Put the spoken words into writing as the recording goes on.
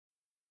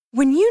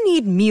When you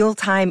need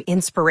mealtime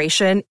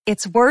inspiration,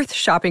 it's worth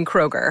shopping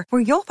Kroger,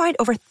 where you'll find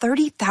over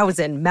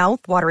 30,000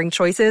 mouth-watering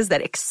choices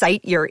that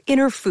excite your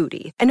inner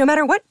foodie. And no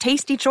matter what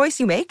tasty choice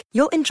you make,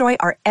 you'll enjoy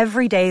our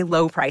everyday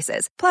low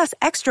prices, plus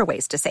extra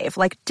ways to save,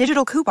 like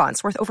digital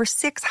coupons worth over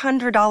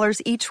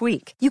 $600 each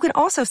week. You can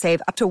also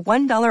save up to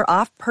 $1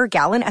 off per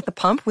gallon at the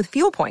pump with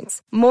fuel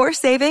points. More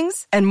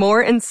savings and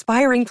more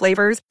inspiring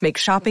flavors make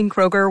shopping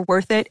Kroger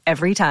worth it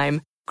every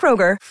time.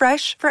 Kroger,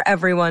 fresh for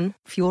everyone.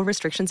 Fuel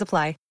restrictions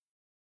apply.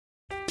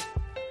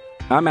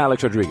 I'm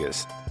Alex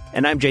Rodriguez.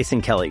 And I'm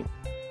Jason Kelly.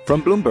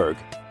 From Bloomberg,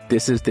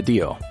 this is The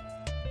Deal.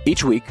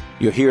 Each week,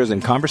 you'll hear us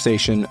in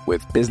conversation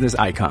with business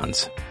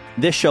icons.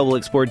 This show will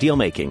explore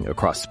deal-making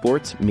across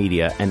sports,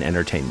 media, and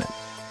entertainment.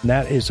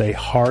 That is a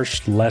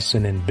harsh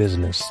lesson in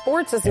business.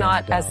 Sports is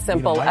not as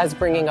simple as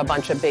bringing a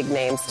bunch of big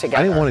names together.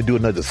 I didn't want to do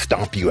another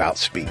stomp you out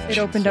speech. It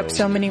opened up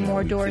so many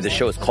more doors. The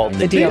show is called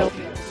The Deal.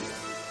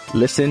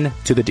 Listen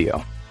to The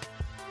Deal.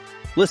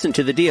 Listen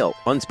to The Deal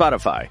on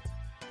Spotify.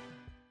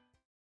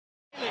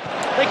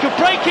 They could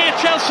break here,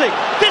 Chelsea.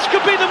 This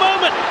could be the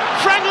moment.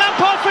 Frank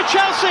Lampard for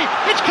Chelsea.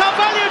 It's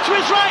Carvalho to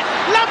his right.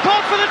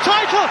 Lampard for the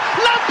title.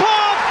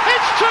 Lampard!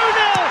 It's 2-0.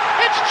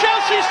 It's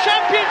Chelsea's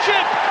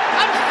championship.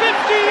 And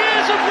 50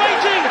 years of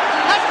waiting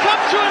have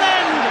come to an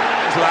end.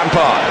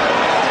 Lampard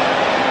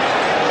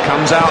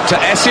comes out to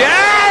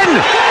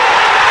Essien.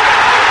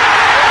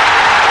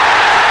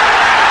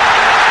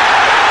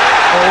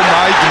 Oh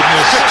my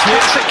goodness.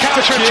 Classic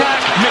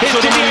counter-attack. Here's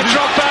Didier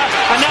Drogba.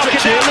 And now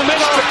get down the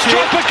middle.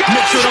 Drogba goes.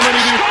 Scores.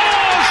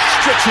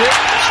 Stretch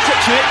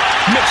it.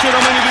 Mix it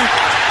on Manu.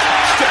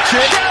 Stretch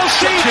it.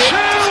 Chelsea 2.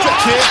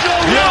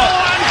 Arsenal 1.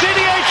 And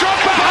Didier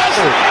Drogba has.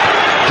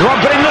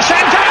 Drogba in the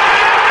centre.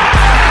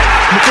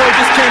 McCoy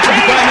just came from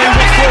the ground and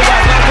went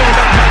forward. Now going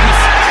back madness.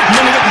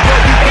 Many of the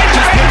world beat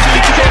just mentally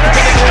together.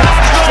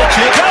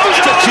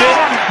 Stretch it.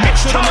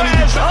 Mix it on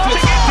Manu.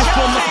 This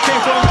one must have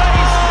came from.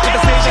 If I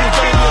say that it's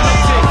going to be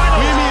amazing.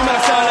 We mean man,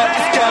 I sound like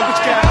this guy.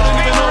 Which guy? I don't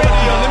even know what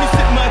he on. Let me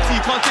sip my tea.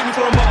 Can't take me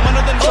for a month. Man,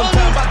 I've done some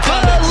time.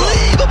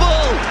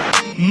 Unbelievable.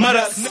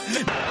 Maras.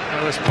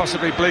 Well, as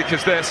possibly bleak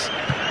as this.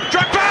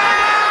 Drogba!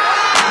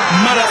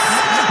 Maras.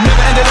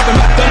 Never ended up in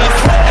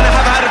McDonald's. And I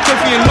haven't had a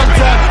trophy in a long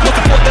time. Not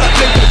the fault that I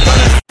played for the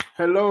Gunners.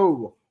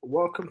 Hello.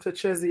 Welcome to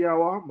Chessy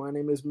Hour. My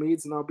name is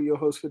Meads and I'll be your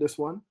host for this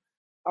one.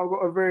 I've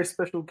got a very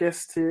special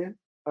guest here.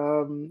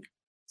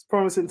 It's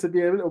promising to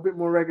be a little bit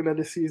more regular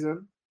this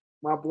season.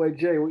 My boy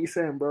Jay, what you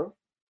saying, bro?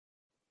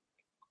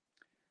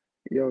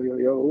 Yo,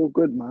 all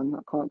good, man.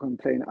 I can't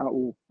complain at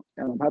all.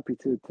 And I'm happy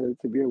to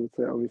be able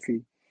to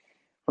obviously,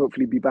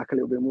 hopefully be back a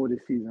little bit more this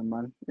season,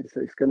 man. It's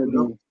going to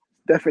be,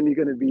 definitely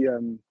going to be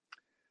an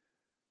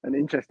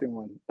interesting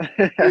one.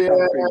 Yeah,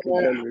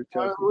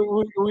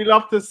 we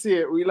love to see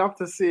it. We love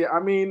to see it. I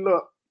mean,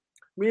 look,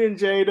 me and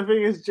Jay, the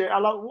thing is, Jay,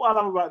 what I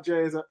love about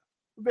Jay is a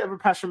bit of a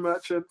passion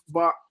merchant,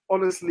 but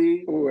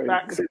honestly,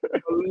 backs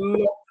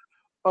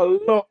a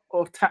lot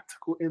of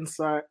tactical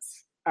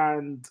insights.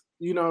 And,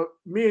 you know,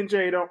 me and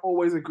Jay don't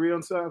always agree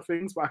on certain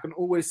things, but I can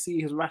always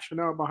see his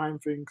rationale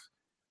behind things.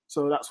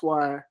 So that's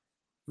why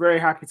very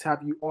happy to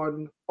have you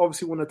on.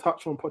 Obviously want to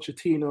touch on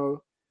Pochettino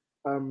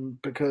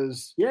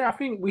because, yeah, I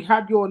think we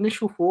had your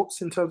initial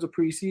thoughts in terms of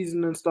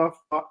pre-season and stuff,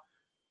 but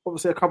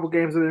obviously a couple of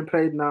games have been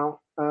played now.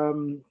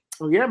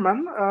 Yeah,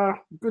 man,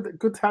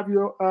 good to have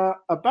you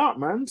about,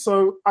 man.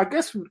 So I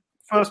guess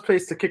first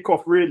place to kick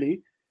off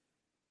really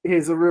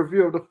is a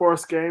review of the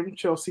Forest game.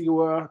 Chelsea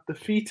were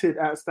defeated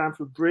at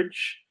Stamford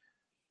Bridge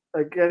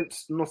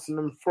against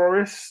Nottingham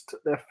Forest,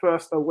 their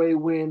first away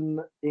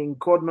win in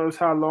God knows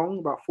how long,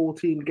 about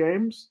 14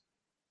 games.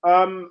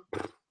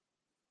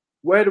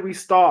 Where do we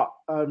start,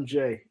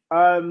 Jay?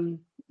 It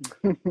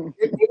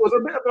was a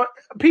bit of a,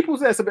 people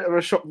say it's a bit of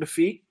a shock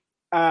defeat,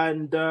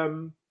 and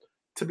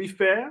to be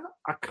fair,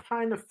 I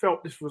kind of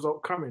felt this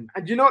result coming.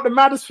 And you know what the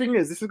maddest thing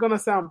is? This is going to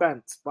sound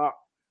bent, but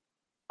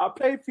I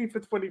played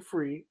FIFA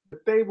 23 the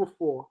day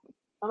before,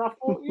 and I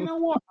thought, you know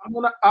what?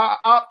 I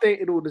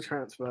updated all the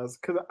transfers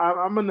because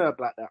I'm a nerd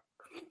like that.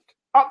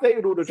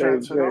 Updated all the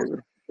transfers.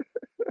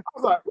 I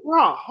was like,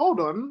 wow, hold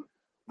on.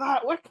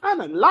 Like, we're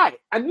kind of light.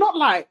 And not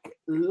like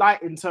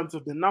light in terms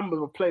of the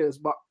number of players,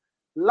 but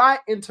light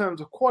in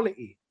terms of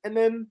quality. And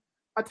then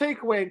I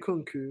take away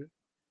Nkunku,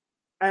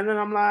 and then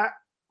I'm like,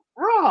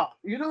 rah,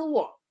 you know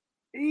what?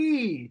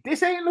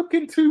 This ain't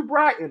looking too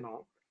bright, you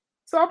know.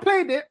 So I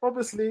played it,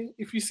 obviously.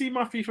 If you see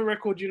my FIFA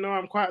record, you know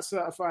I'm quite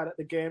certified at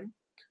the game.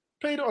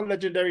 Played it on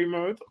legendary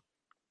mode.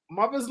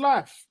 Mother's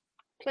life.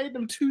 Played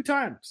them 2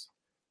 times.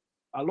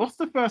 I lost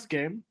the first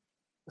game.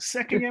 The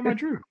second game I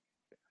drew.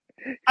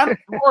 And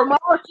bro, my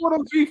record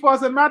on FIFA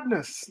is a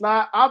madness.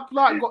 Like I've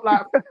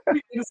got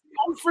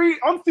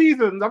on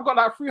seasons, I've got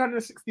like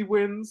 360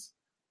 wins,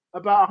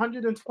 about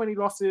 120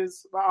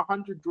 losses, about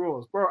 100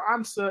 draws. Bro,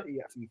 I'm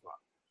 30 at FIFA.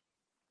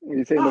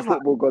 You saying the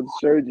football gods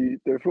showed you?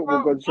 The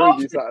football gods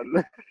showed you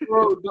something.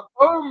 Bro, the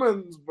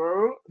omens,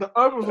 bro. The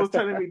omens was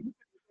telling me this is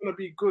going to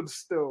be good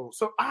still.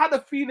 So I had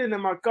a feeling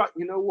in my gut,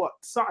 you know what?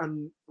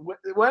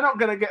 We're not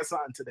going to get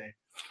something today.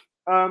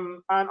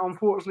 And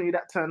unfortunately,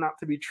 that turned out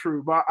to be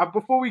true. But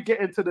before we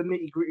get into the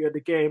nitty-gritty of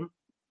the game,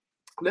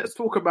 let's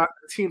talk about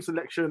the team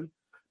selection,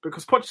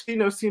 because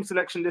Pochettino's team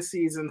selection this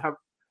season have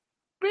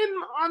been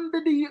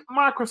under the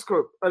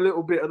microscope a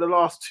little bit of the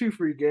last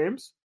 2-3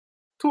 games.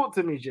 Talk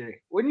to me,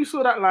 Jay. When you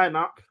saw that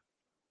lineup,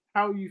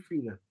 how are you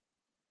feeling?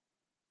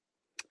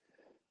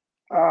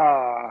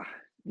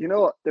 You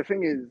know what? The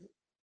thing is,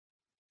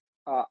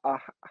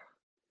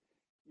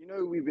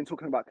 we've been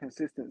talking about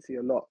consistency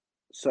a lot.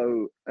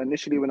 So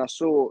initially when I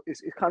saw,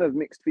 it's kind of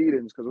mixed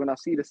feelings, because when I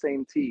see the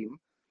same team,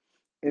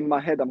 in my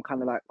head, I'm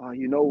kind of like,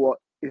 you know what?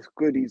 It's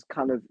good. He's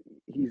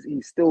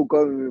still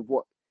going with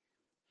what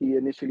he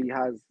initially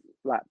has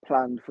like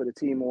planned for the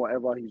team or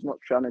whatever. He's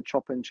not trying to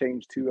chop and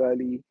change too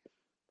early.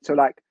 So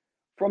like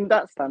from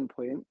that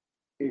standpoint,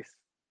 it's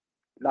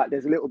like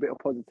there's a little bit of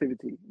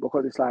positivity,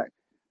 because it's like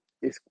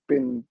it's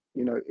been,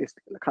 it's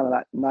kind of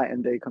like night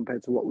and day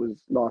compared to what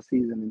was last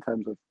season in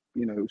terms of,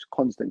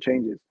 constant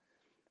changes.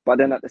 But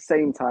then at the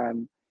same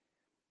time,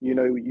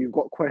 you've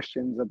got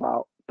questions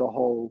about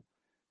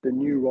the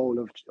new role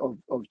of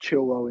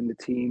Chilwell in the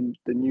team,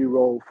 the new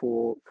role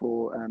for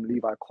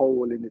Levi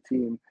Colwill in the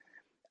team,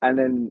 and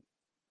then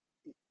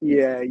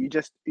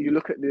you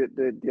look at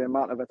the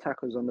amount of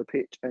attackers on the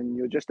pitch, and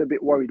you're just a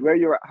bit worried. Where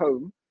you're at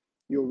home,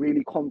 you're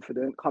really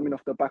confident, coming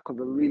off the back of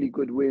a really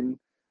good win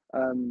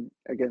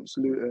against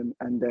Luton,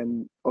 and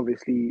then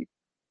obviously,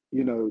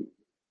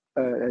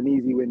 an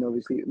easy win.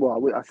 Obviously,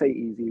 well, I say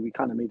easy. We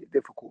kind of made it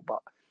difficult, but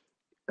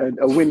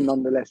a win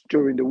nonetheless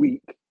during the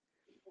week.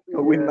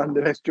 A win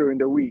nonetheless during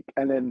the week,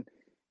 and then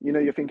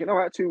you're thinking, all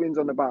right, 2 wins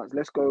on the bounce.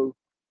 Let's go,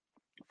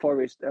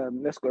 Forest.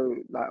 Let's go,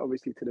 like,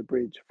 obviously to the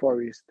Bridge,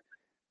 Forest,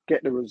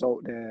 get the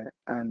result there.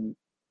 And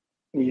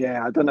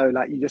I don't know,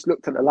 like, you just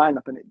looked at the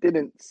lineup and it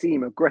didn't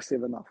seem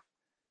aggressive enough.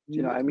 Do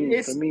you know what I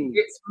mean? For me,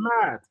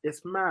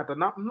 it's mad,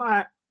 and I'm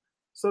like,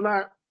 so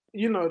like,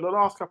 the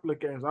last couple of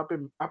games I've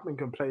been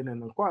complaining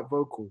and quite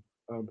vocal,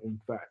 in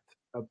fact,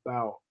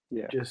 about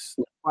just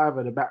 5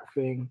 at the back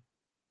thing.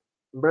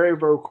 Very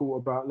vocal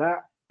about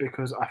that,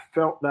 because I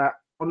felt that,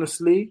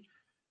 honestly,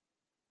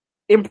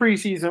 in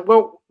pre-season,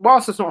 well,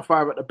 whilst it's not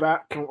 5 at the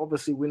back, and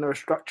obviously we know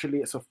structurally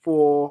it's a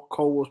 4,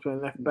 Colwell's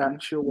playing left back,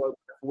 Chilwell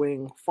left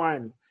wing,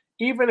 fine.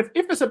 Even if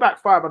it's a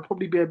back 5, I'd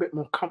probably be a bit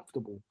more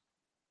comfortable.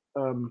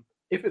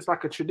 If it's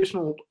like a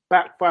traditional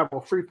back 5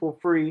 or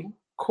 3-4-3,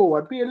 cool,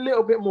 I'd be a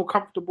little bit more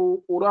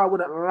comfortable, although I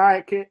wouldn't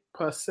like it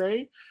per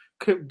se,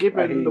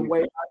 given the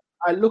way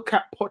I look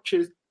at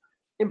Poch's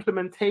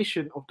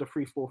implementation of the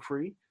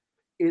 3-4-3.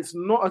 It's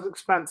not as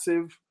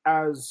expansive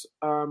as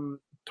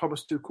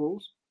Thomas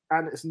Tuchel's,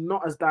 and it's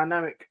not as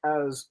dynamic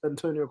as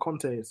Antonio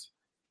Conte's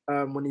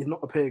when he's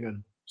not a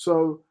pagan.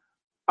 So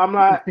I'm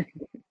like,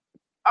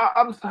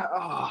 I'm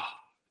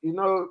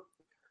like,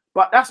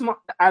 but that's not,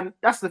 and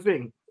that's the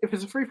thing. If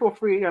it's a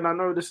 3-4-3, and I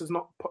know this is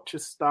not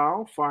Poch's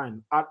style,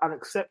 fine, I'd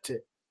accept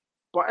it.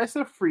 But it's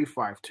a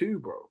 3-5-2,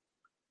 bro,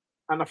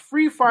 and a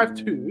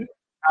 3-5-2,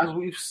 as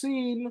we've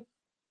seen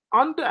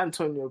under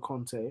Antonio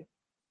Conte,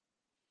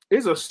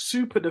 is a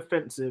super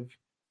defensive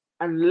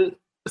and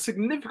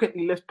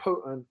significantly less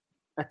potent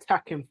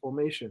attacking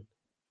formation.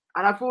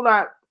 And I feel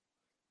like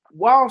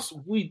whilst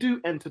we do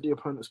enter the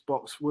opponent's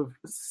box with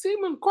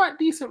seeming quite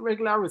decent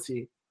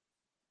regularity,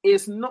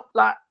 it's not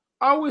like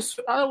I always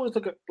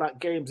look at like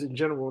games in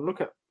general and look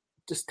at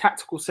just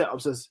tactical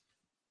setups as,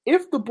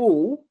 if the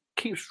ball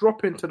keeps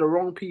dropping to the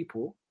wrong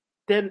people,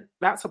 then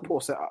that's a poor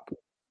setup. Do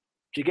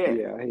you get it?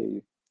 Yeah, I hear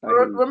you.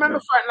 Remember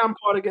Frank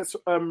Lampard against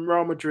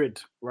Real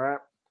Madrid, right?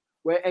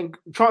 Where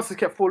chances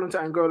kept falling to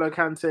N'Golo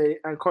Kante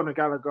and Conor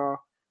Gallagher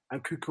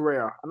and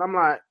Cucurella. And I'm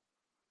like,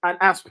 and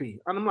Aspi.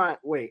 And I'm like,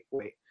 wait.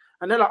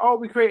 And they're like, oh,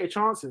 we created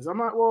chances. I'm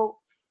like, well,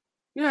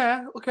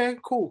 yeah, okay,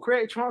 cool.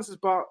 Created chances,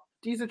 but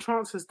these are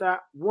chances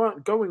that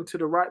weren't going to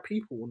the right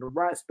people in the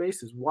right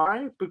spaces.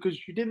 Why?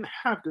 Because you didn't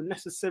have the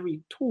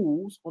necessary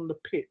tools on the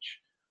pitch,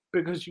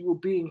 because you were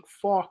being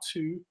far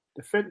too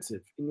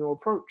defensive in your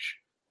approach.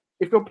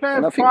 If you're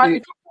playing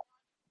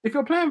if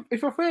you're playing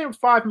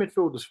 5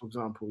 midfielders, for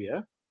example,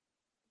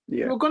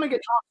 you're going to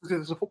get chances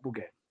because it's a football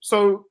game.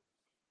 So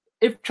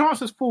if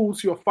chances fall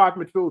to your 5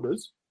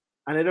 midfielders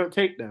and they don't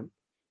take them,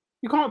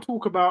 you can't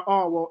talk about,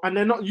 and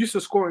they're not used to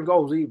scoring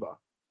goals either.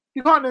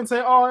 You can't then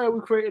say,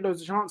 we created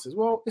those chances.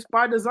 Well, it's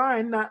by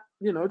design that,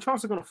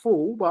 chances are going to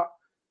fall, but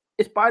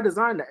it's by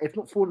design that it's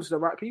not falling to the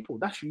right people.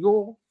 That's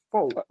your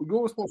fault.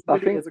 Your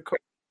responsibility as a coach.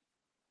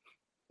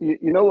 You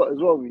know what, as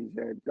well, Reece,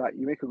 like,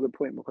 you make a good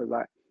point, because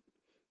like,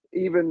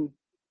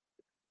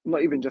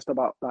 not even just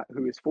about like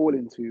who it's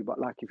falling to, but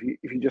like if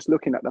you're just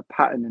looking at the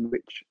pattern in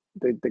which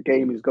the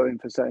game is going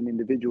for certain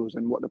individuals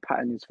and what the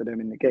pattern is for them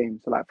in the game.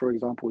 So like, for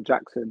example,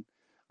 Jackson,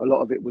 a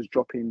lot of it was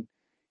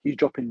he's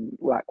dropping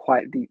like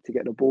quite deep to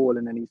get the ball,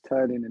 and then he's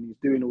turning and he's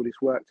doing all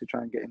this work to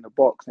try and get in the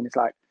box. And it's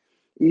like,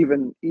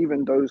 even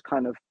those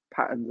kind of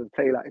patterns of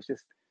play, like,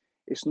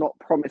 it's not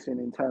promising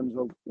in terms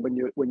of when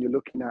you're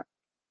looking at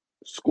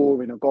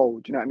scoring a goal.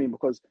 Do you know what I mean?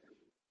 Because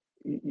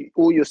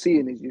all you're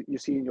seeing is you're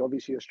seeing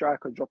obviously a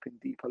striker dropping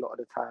deep a lot of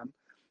the time.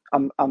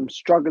 I'm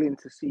struggling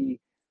to see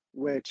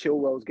where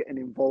Chilwell's getting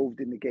involved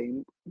in the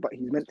game, but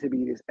he's meant to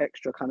be this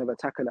extra kind of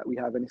attacker that we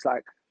have, and it's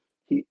like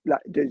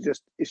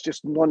it's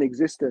just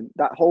non-existent.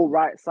 That whole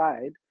right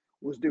side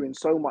was doing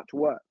so much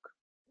work.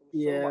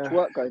 So much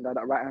work going down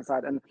that right hand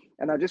side,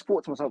 and I just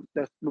thought to myself,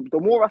 the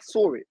more I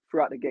saw it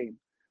throughout the game,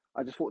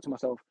 I just thought to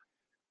myself,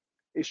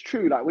 it's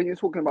true. Like when you're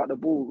talking about the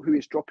ball, who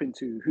it's dropping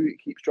to, who it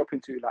keeps dropping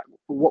to, like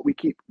what we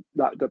keep,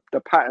 like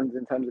the patterns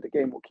in terms of the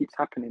game, what keeps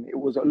happening. It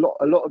was a lot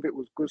of it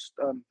was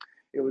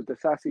it was the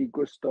Sassy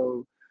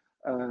Gusto,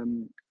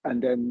 and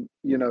then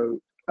who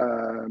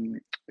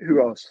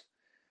else?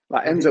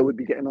 Like Raheem. Enzo would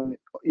be getting on.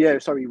 Yeah,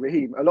 sorry,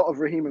 Raheem. A lot of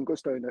Raheem and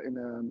Gusto in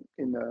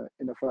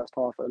the first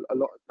half.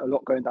 A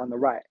lot going down the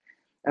right,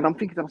 and I'm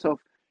thinking to myself,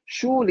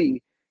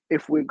 surely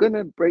if we're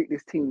gonna break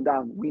this team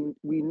down, we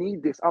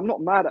need this. I'm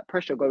not mad at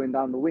pressure going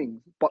down the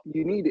wings, but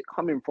you need it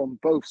coming from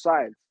both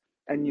sides,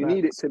 and you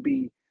need it to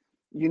be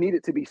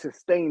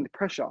sustained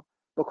pressure,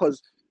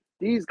 because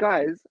these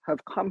guys have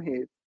come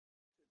here.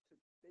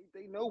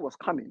 They know what's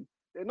coming.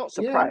 They're not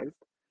surprised.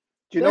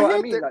 Do you know what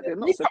I mean? Like they're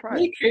not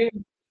surprised.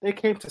 They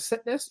came to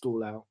set their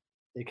stall out.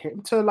 They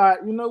came to like,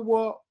 you know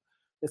what?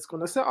 It's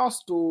gonna set our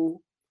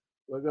stall.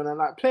 We're gonna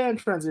like play in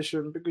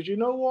transition, because you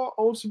know what?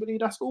 Ultimately,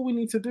 that's all we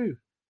need to do.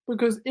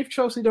 Because if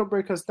Chelsea don't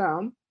break us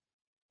down,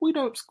 we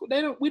don't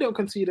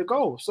concede a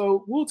goal.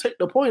 So we'll take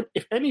the point,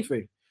 if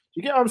anything.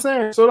 You get what I'm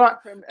saying? So like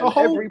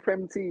every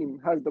Prem team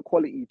has the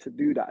quality to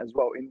do that as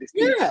well in this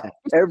team. Yeah,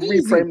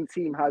 every Prem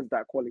team has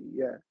that quality.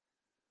 Yeah.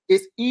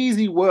 It's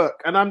easy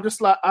work, and I'm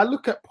just like, I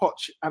look at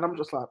Poch, and I'm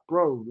just like,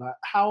 bro, like,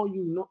 how are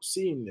you not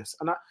seeing this?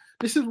 And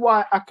this is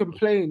why I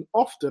complain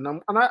often,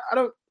 and I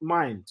don't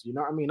mind, you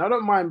know what I mean? I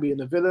don't mind being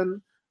a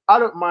villain. I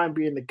don't mind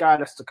being the guy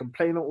that's the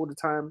complainer all the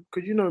time,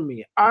 because you know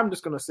me, I'm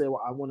just gonna say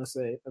what I want to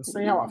say and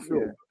say how I feel.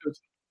 Yeah. Because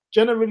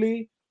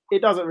generally,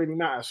 it doesn't really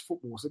matter. It's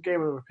football. It's a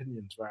game of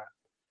opinions, right?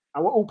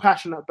 And we're all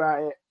passionate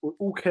about it. We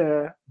all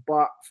care.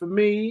 But for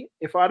me,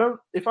 if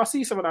I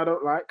see something I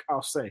don't like,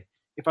 I'll say.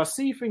 If I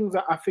see things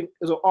that I think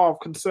are of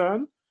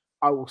concern,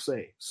 I will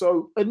say.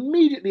 So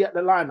immediately at the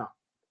lineup,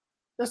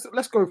 let's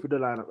go through the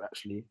lineup.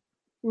 Actually,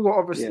 we've got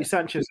obviously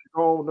Sanchez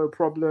goal, no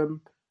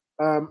problem.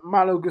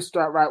 Malo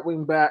Gusto at right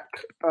wing back.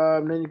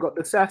 Then you've got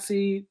the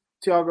Sassy,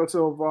 Thiago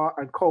Silva,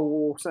 and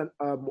Cole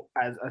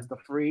as the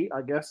three,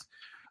 I guess.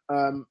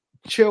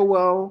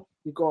 Chilwell.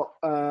 You got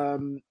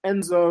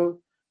Enzo,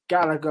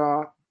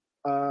 Gallagher,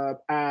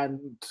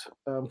 and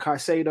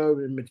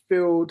Caicedo in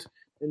midfield.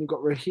 Then you've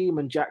got Raheem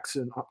and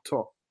Jackson up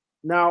top.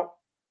 Now,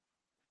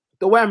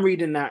 the way I'm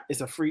reading that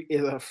is a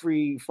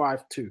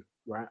 3-5-2,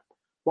 right?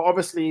 But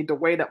obviously, the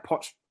way that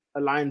Poch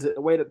aligns it,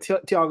 the way that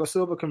Thiago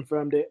Silva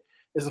confirmed it,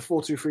 is a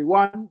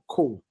 4-2-3-1.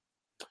 Cool.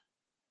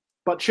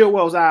 But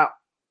Chilwell's out,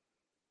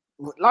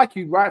 like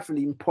you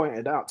rightfully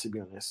pointed out, to be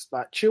honest.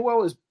 Like,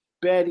 Chilwell is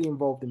barely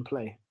involved in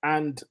play.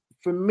 And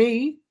for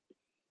me,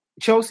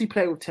 Chelsea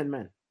play with 10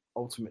 men.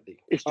 Ultimately,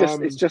 it's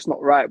just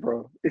not right,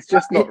 bro. It's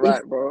just not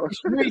right, bro.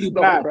 It's really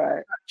bad. Not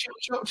right.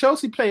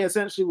 Chelsea play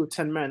essentially with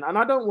 10 men, and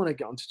I don't want to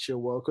get onto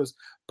Chilwell because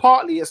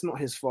partly it's not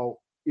his fault.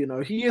 You know,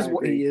 he is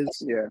what he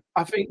is. Yeah,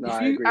 I think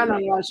if you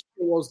analyze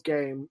Chilwell's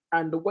game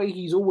and the way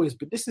he's always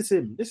been, this is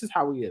him. This is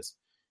how he is.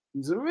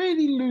 He's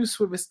really loose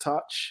with his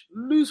touch,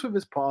 loose with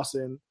his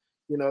passing.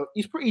 You know,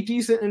 he's pretty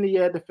decent in the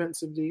air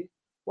defensively.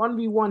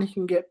 1v1 he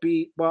can get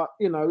beat, but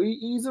you know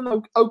he's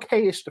an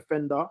okay-ish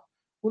defender.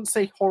 Wouldn't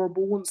say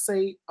horrible, wouldn't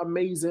say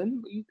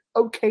amazing, but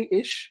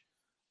okay-ish,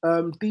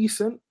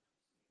 decent.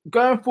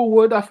 Going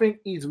forward, I think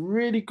he's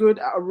really good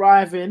at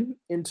arriving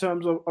in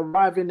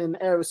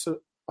areas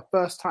to a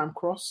first-time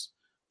cross,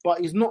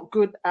 but he's not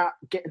good at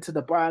getting to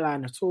the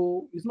byline at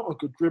all. He's not a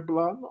good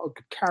dribbler, not a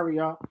good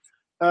carrier.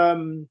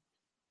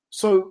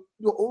 So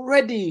you're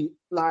already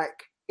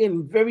like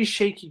in very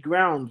shaky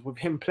ground with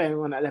him playing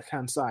on that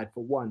left-hand side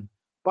for one.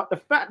 But the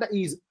fact that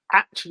he's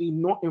actually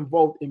not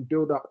involved in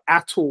build-up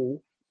at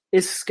all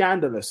is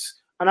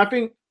scandalous. And I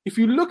think if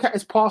you look at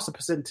his passer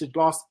percentage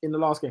in the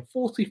last game,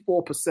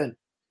 44%,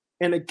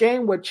 in a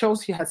game where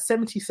Chelsea had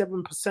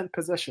 77%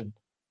 possession,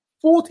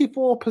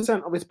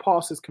 44% of his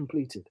passes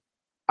completed.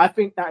 I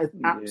think that is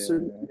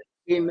absolutely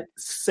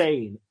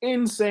insane.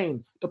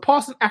 Insane. The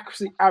passing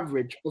accuracy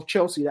average of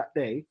Chelsea that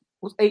day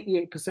was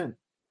 88%.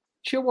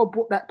 Chilwell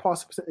brought that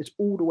passing percentage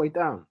all the way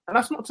down. And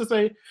that's not to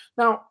say...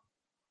 Now,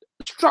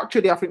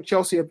 structurally, I think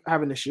Chelsea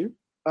have an issue.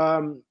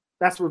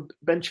 That's with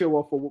Ben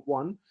Chilwell for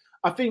one.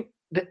 I think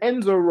the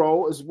Enzo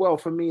role as well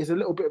for me is a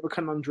little bit of a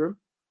conundrum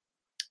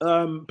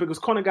because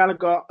Conor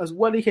Gallagher, as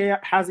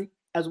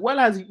well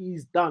as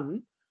he's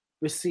done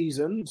this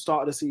season,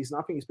 start of the season,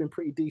 I think it's been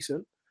pretty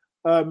decent.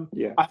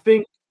 I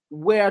think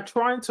we're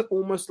trying to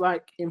almost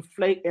like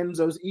inflate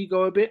Enzo's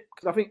ego a bit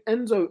because I think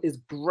Enzo is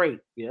great,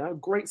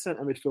 great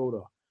centre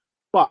midfielder,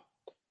 but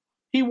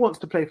he wants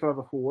to play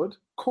further forward.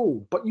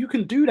 Cool, but you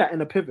can do that in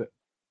a pivot.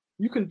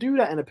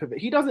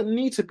 He doesn't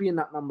need to be in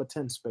that number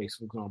 10 space,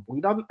 for example.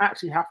 He doesn't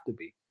actually have to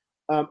be.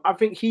 I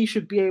think he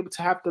should be able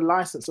to have the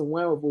license and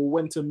wherewithal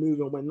when to move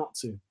and when not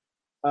to.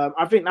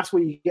 I think that's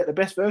where you get the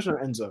best version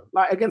of Enzo.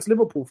 Like against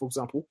Liverpool, for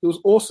example, he was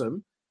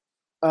awesome.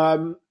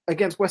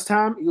 Against West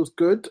Ham, he was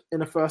good in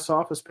the first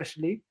half,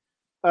 especially.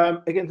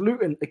 Against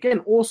Luton,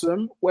 again,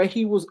 awesome, where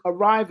he was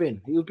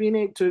arriving. He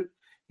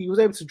was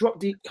able to drop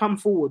deep, come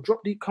forward,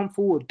 drop deep, come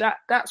forward.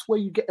 That's where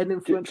you get an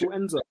influential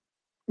Enzo.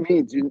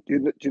 Do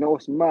you know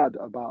what's mad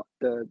about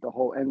the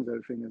whole Enzo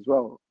thing as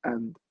well?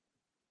 And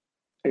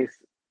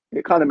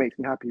it kind of makes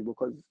me happy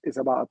because it's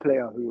about a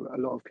player who a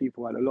lot of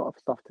people had a lot of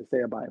stuff to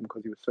say about him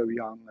because he was so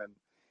young and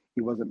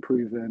he wasn't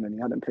proven and he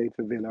hadn't played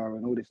for Villa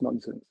and all this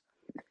nonsense.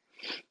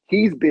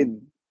 He's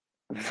been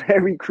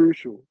very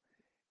crucial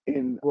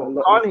in a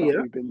lot of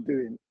stuff we've been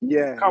doing.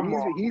 Yeah,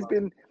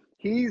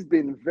 he's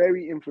been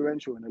very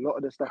influential in a lot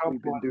of the stuff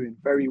we've been doing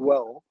very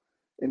well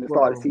in the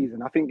start of the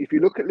season. I think if you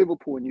look at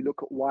Liverpool and you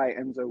look at why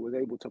Enzo was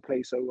able to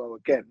play so well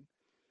again,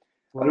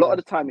 a lot of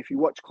the time, if you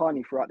watch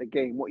Carney throughout the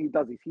game, what he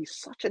does is he's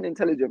such an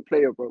intelligent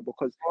player, bro,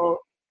 because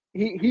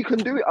he can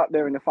do it up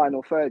there in the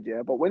final third,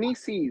 yeah. But when he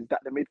sees that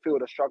the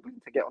midfielder struggling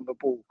to get on the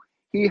ball,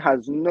 he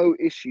has no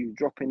issue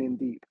dropping in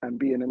deep and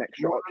being an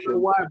extra option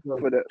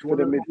for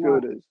the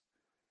midfielders.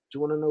 Do you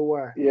want to know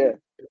why? Yeah.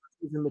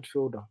 He's a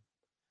midfielder.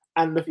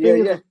 And the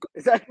thing is...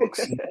 exactly.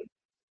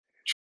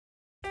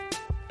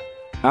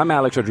 I'm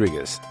Alex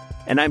Rodriguez.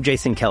 And I'm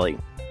Jason Kelly.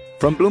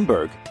 From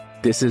Bloomberg,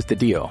 this is The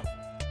Deal.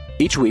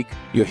 Each week,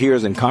 you'll hear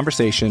us in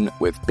conversation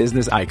with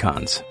business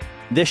icons.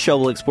 This show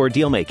will explore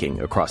deal-making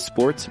across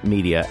sports,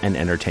 media, and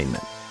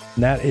entertainment.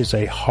 That is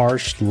a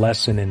harsh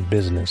lesson in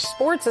business.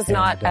 Sports is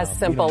not as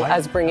simple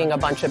as bringing a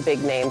bunch of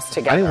big names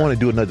together. I didn't want to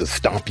do another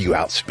stomp you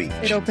out speech.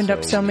 It opened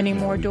up so many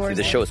more doors.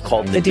 The show is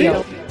called The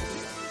Deal.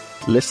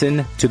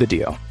 Listen to The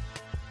Deal.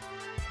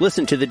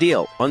 Listen to The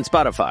Deal on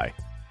Spotify.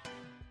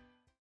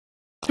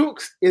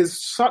 Chooks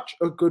is such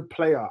a good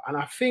player, and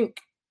I think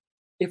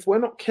if we're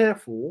not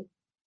careful,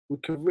 we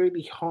could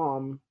really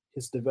harm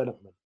his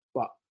development.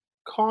 But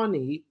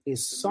Carney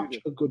is such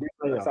a good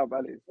player.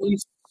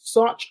 He's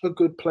such a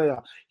good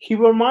player. He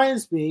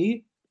reminds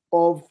me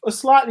of a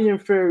slightly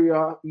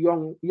inferior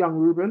young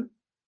Ruben.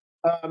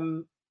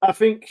 I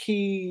think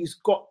he's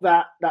got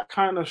that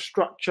kind of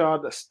structure,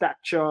 the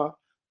stature,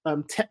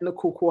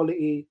 technical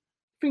quality.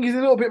 I think he's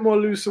a little bit more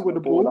looser with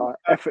the ball.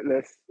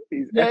 Effortless.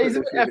 He's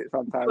effortless with it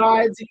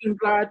sometimes. He can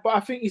glide, but I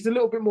think he's a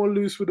little bit more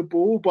loose with the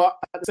ball, but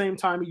at the same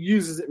time, he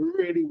uses it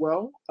really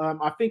well.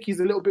 I think he's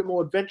a little bit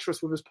more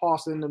adventurous with his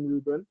passing than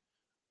Ruben.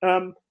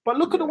 But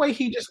look at the way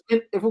he just,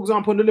 for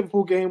example, in the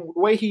Liverpool game,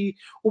 the way he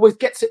always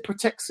gets it,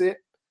 protects it,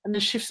 and then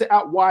shifts it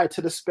out wide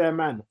to the spare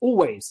man.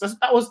 Always.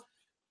 That was,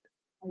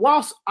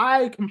 whilst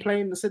I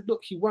complained and said,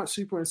 look, he weren't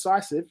super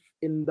incisive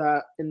in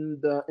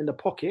the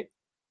pocket,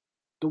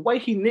 the way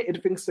he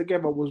knitted things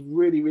together was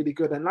really, really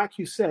good. And like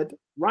you said,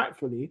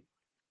 rightfully,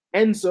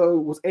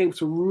 Enzo was able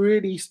to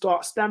really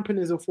start stamping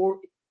his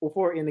authority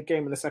in the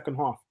game in the second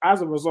half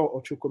as a result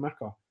of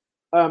Chukwuemeka.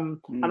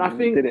 And I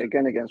think he did it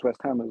again against West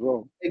Ham as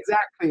well.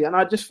 Exactly. And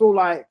I just feel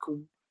like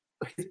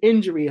his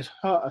injury has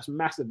hurt us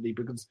massively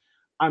because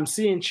I'm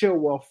seeing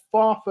Chilwell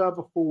far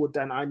further forward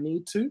than I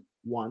need to,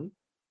 one.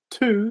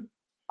 Two,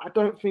 I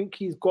don't think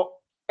he's got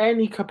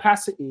any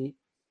capacity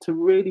to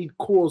really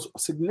cause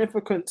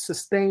significant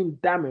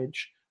sustained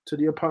damage to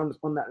the opponents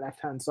on that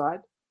left-hand side.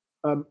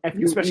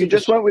 You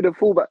just went with a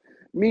fullback.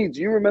 Do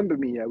you remember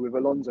me, with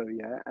Alonso,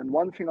 And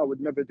one thing I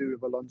would never do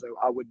with Alonso,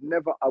 I would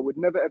never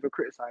ever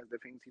criticize the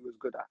things he was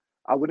good at.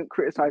 I wouldn't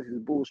criticize his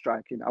ball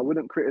striking. I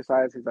wouldn't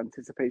criticize his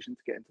anticipation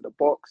to get into the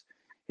box,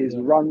 his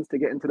runs to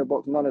get into the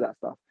box, none of that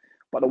stuff.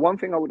 But the one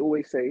thing I would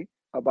always say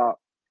about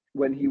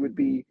when he would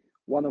be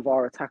one of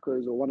our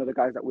attackers or one of the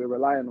guys that we're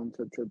relying on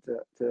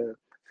to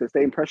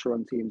sustain pressure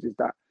on teams is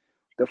that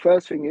the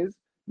first thing is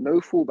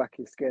no fullback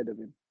is scared of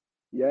him.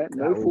 Yeah,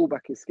 no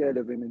fullback is scared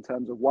of him in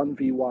terms of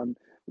 1v1,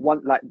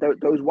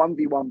 those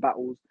 1v1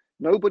 battles.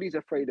 Nobody's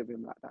afraid of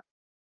him like that.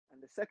 And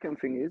the second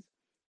thing is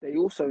they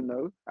also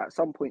know at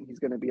some point he's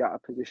going to be out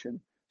of position,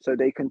 so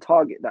they can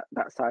target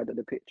that side of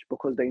the pitch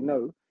because they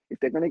know if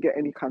they're going to get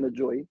any kind of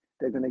joy,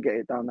 they're going to get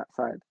it down that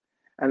side.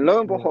 And lo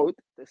and behold,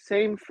 the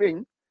same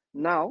thing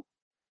now.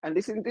 And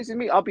this is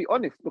me. I'll be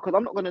honest, because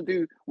I'm not going to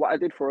do what I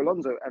did for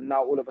Alonso and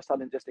now all of a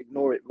sudden just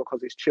ignore it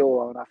because it's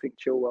Chilwell and I think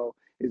Chilwell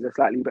is a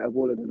slightly better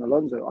baller than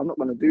Alonso. I'm not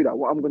going to do that.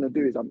 What I'm going to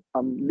do is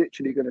I'm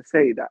literally going to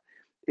say that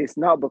it's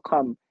now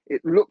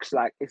it looks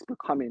like it's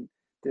becoming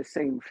the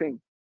same thing.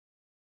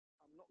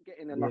 I'm not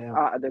getting enough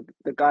out of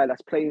the guy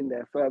that's playing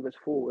there furthest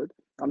forward.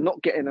 I'm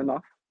not getting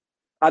enough.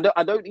 I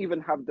don't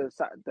even have the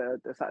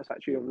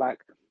satisfaction of like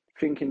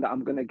thinking that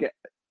I'm going to get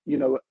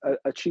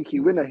a cheeky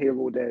winner here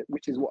or there,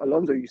 which is what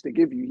Alonso used to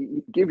give you.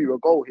 He'd give you a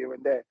goal here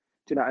and there.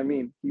 Do you know what I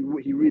mean? He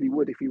really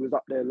would if he was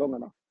up there long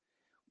enough.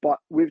 But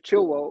with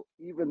Chilwell,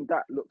 even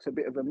that looks a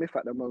bit of a myth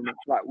at the moment,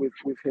 like with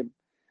him.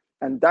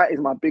 And that is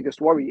my biggest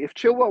worry. If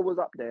Chilwell was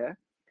up there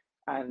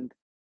and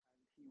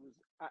he was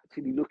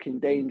actually looking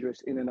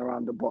dangerous in and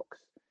around the box,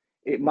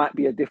 it might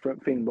be a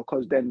different thing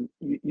because then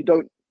you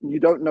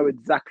don't know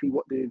exactly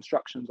what the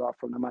instructions are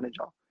from the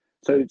manager.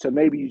 So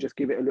maybe you just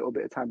give it a little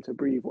bit of time to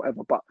breathe,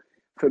 whatever. But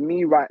for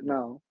me right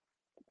now,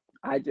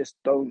 I just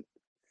don't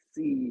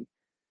see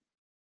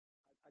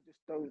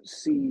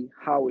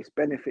how it's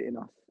benefiting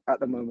us. at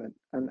the moment,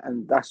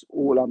 and that's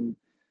all I'm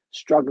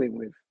struggling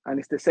with. And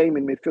it's the same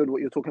in midfield.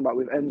 What you're talking about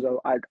with Enzo,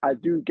 I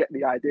do get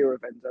the idea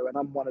of Enzo, and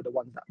I'm one of the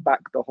ones that back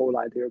the whole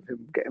idea of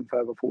him getting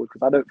further forward,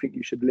 because I don't think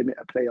you should limit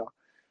a player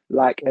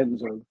like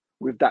Enzo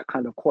with that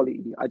kind of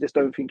quality. I just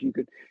don't think you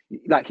could.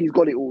 Like, he's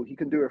got it all. He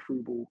can do a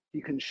through ball.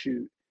 He can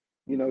shoot.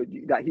 You know,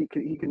 that he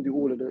can do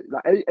all of the,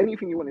 like,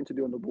 anything you want him to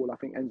do on the ball, I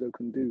think Enzo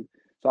can do.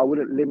 So I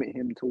wouldn't limit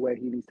him to where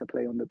he needs to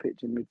play on the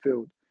pitch in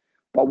midfield.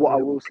 But what I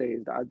will say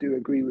is that I do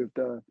agree with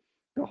the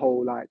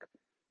whole, like,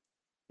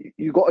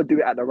 you got to do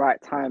it at the right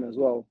time as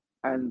well.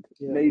 And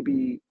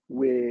maybe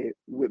we're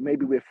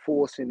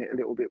forcing it a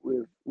little bit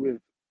with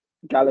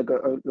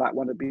Gallagher, like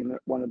one of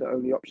the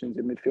only options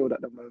in midfield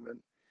at the moment.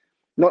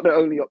 Not the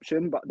only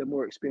option, but the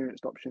more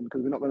experienced option,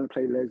 because we're not going to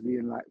play Leslie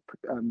in like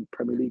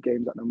Premier League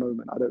games at the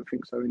moment. I don't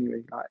think so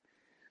anyway. Like,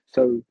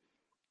 so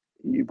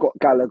you've got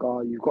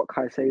Gallagher, you've got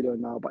Caicedo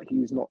now, but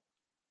he's not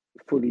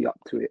fully up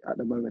to it at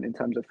the moment in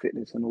terms of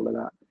fitness and all of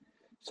that.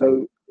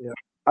 So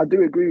I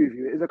do agree with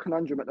you. It is a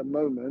conundrum at the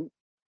moment,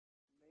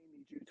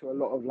 mainly due to a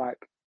lot of,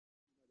 like,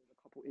 there's a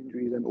couple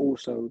injuries, and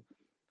also,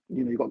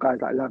 you know, you've got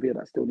guys like Lavia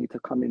that still need to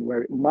come in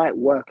where it might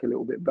work a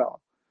little bit better.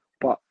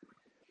 But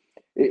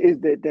it is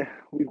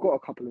we've got a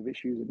couple of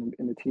issues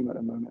in the team at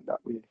the moment that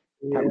we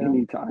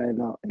need to iron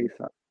out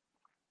ASAP.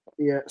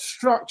 Yeah,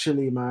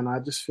 structurally, man, I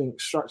just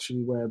think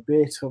structurally we're a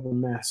bit of a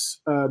mess.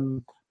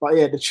 But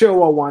yeah, the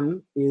Chilwell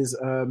one is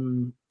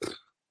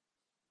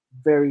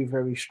very,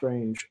 very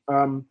strange.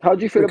 How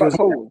do you feel about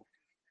Cole?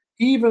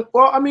 I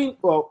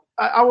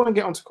want to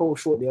get onto Cole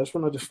shortly. I just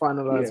want to just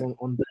finalize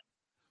on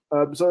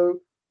that.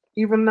 So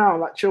even now,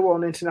 like, Chilwell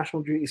on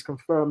international duty is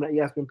confirmed that he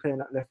has been playing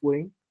at left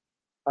wing.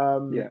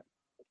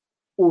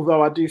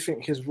 Although I do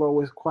think his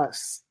role is quite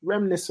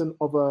reminiscent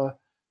of a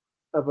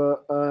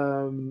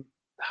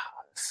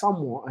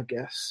somewhat, I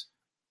guess,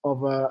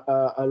 of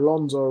a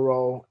Alonso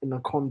role in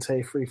a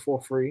Conte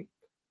 3-4-3.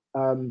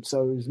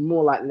 So he's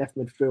more like left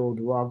midfield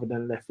rather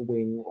than left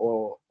wing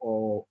or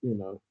you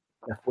know,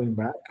 left wing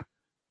back.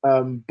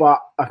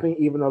 But I think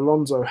even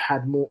Alonso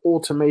had more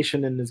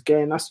automation in his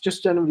game. That's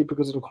just generally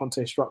because of the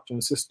Conte structure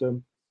and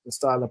system, the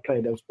style of play.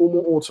 There was all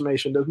more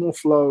automation. There's more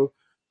flow.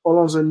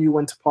 Alonso knew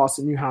when to pass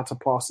it, knew how to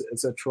pass it,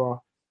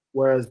 etc.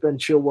 Whereas Ben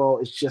Chilwell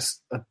is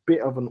just a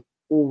bit of an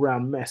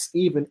all-round mess,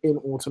 even in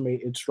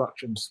automated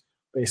structures,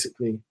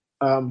 basically.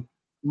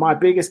 My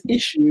biggest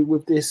issue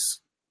with this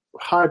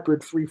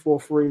hybrid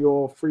 3-4-3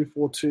 or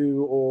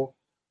 3-4-2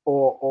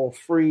 or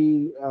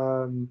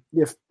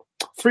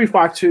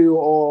 3-5-2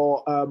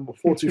 or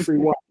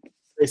 4-2-3-1,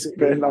 basically.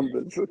 Bare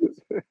numbers.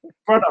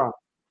 Brother,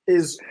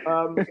 is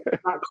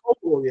like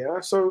Cole,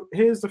 yeah? So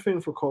here's the thing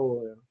for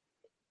Cole, yeah.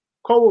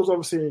 Cole's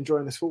obviously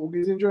enjoying this football.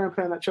 He's enjoying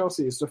playing at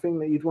Chelsea. It's the thing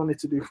that he'd wanted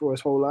to do for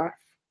his whole life.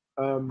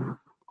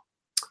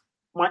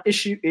 My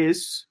issue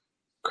is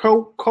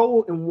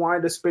Cole in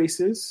wider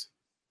spaces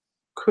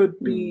could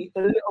be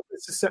a little bit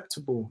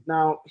susceptible.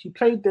 Now, he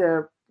played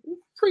there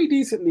pretty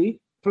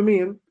decently for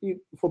me,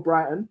 for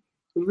Brighton.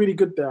 It was really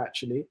good there,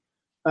 actually.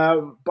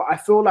 But I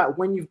feel like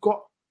when you've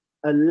got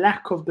a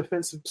lack of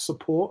defensive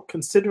support,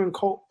 considering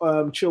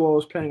Chilwell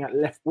was playing at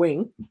left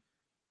wing,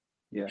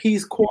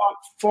 he's quite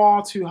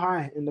far too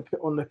high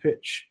on the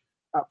pitch.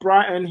 At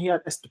Brighton, he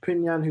had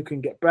Estepinian who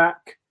can get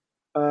back.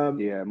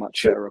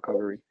 Much better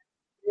recovery.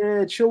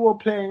 Yeah,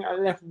 Chilwell playing at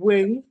left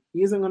wing,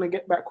 he isn't going to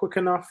get back quick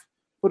enough.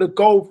 For the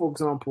goal, for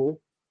example,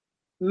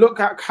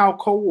 look at how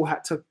Cole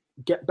had to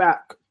get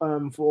back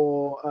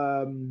for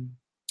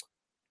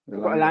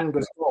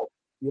Elanga's goal.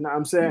 You know what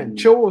I'm saying?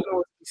 Chilwell's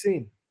nowhere to be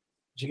seen.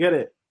 Did you get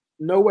it?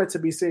 Nowhere to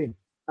be seen.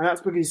 And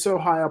that's because he's so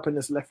high up in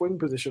this left wing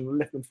position,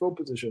 left midfield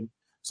position.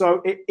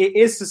 So it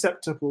is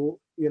susceptible,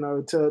 you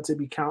know, to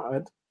be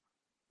countered.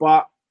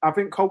 But I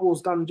think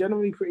Coble's done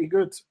generally pretty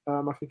good.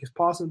 I think his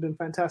passing has been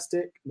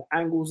fantastic. The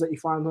angles that he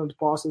finds on his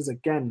passes,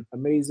 again,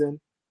 amazing.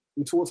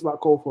 We talked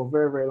about Cole for a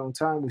very, very long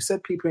time. We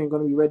said people ain't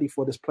going to be ready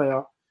for this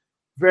player.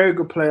 Very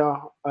good player.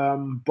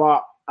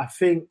 But I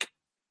think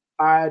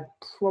I'd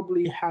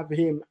probably have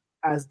him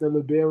as the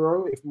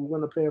libero if we were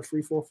going to play a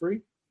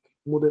 3-4-3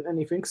 more than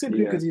anything,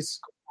 simply because he's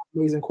got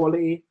amazing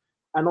quality.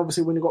 And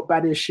obviously when you've got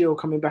Badia Shield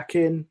coming back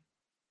in,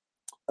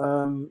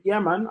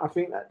 man, I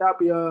think that'd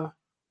be an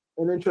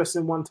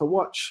interesting one to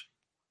watch.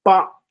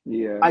 But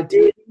I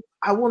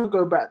want to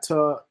go back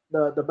to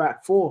the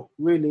back four,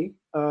 really.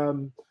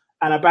 And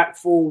a back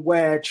four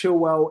where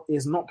Chilwell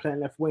is not playing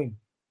left wing.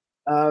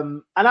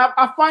 And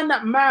I find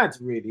that mad,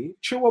 really.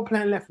 Chilwell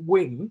playing left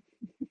wing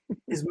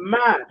is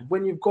mad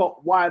when you've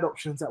got wide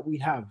options that we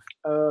have.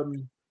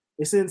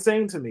 It's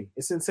insane to me.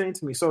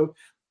 So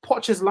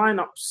Poch's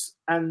lineups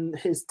and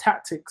his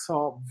tactics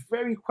are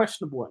very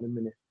questionable at the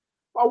minute.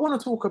 But I want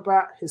to talk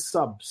about his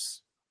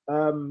subs.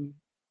 They're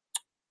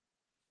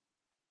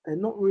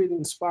not really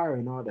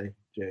inspiring, are they,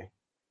 Jay?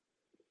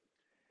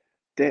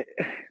 The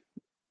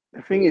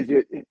thing is,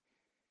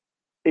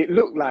 it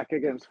looked like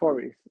against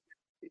Forest,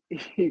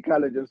 he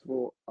kind of just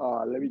thought,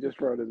 let me just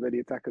throw in as many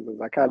attackers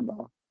as I can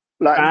now.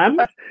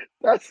 Like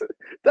that's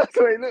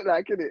what it looked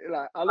like, isn't it?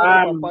 Like, I don't know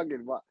if I'm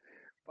bugging, but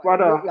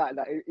brother. Like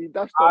that. He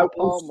dashed I on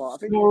was Palmer. I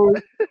think so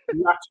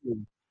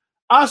rattling.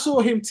 I saw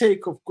him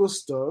take off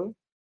Gusto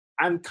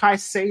and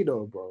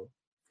Caicedo, bro,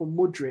 for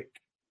Mudryk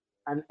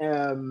and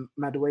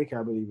Madueke,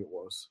 I believe it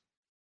was.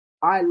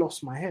 I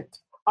lost my head.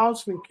 I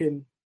was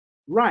thinking,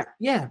 right,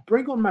 yeah,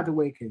 bring on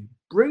Madueke,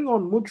 bring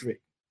on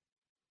Mudryk,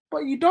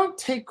 but you don't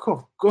take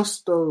off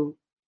Gusto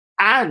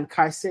and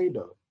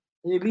Caicedo,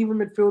 and you leave a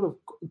midfield of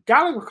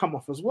Gallagher come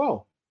off as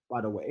well,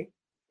 by the way.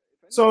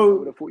 So I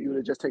would have thought you would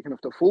have just taken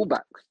off the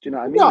fullbacks. Do you know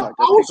what I mean? Yeah, Like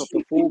just take off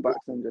the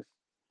fullbacks and just.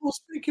 I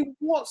was thinking,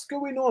 what's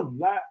going on?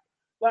 Like,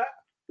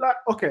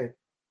 okay,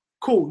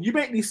 cool. You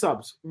make these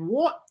subs.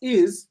 What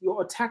is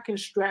your attacking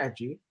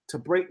strategy to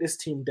break this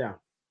team down?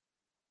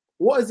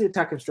 What is the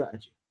attacking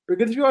strategy?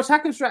 Because if your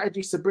attacking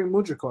strategy is to bring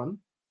Mudryk on,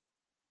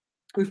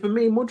 for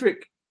me,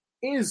 Mudryk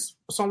is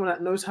someone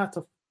that knows how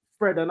to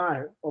thread an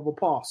eye of a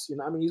pass. You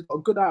know what I mean? He's got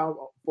a good eye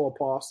for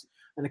a pass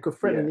and it could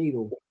thread a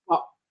needle.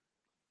 But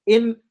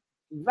in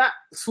that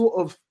sort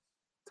of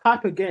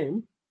type of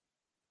game,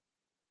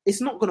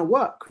 it's not going to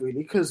work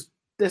really because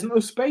there's no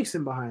space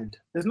in behind.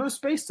 There's no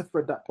space to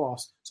thread that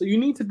pass. So you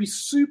need to be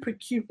super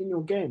cute in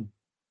your game.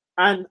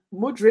 And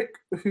Mudryk,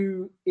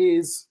 who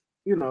is,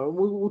 you know,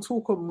 we'll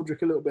talk on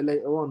Mudryk a little bit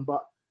later on,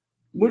 but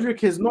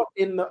Mudryk is not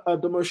in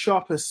the most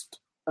sharpest,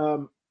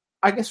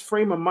 I guess,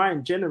 frame of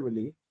mind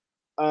generally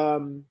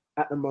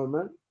at the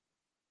moment.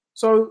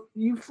 So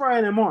you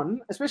throwing him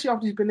on, especially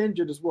after he's been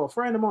injured as well,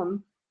 throwing him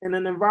on in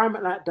an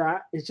environment like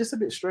that is just a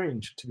bit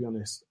strange, to be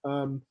honest.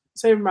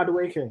 Same with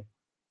Madueke.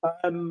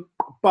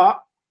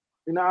 But,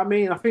 you know what I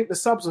mean? I think the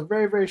subs are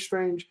very, very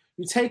strange.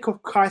 You take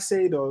off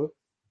Caicedo,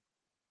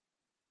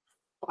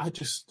 I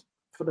just,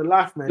 for the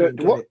life, man.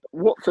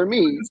 What for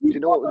me, you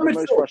know what was the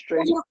most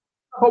frustrating?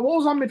 But what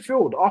was on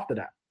midfield after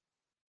that?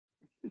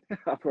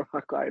 I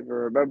can't even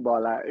remember.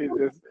 Like, it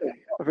just,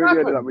 I think we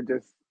ended up with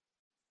just.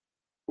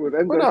 Was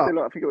Enzo still on?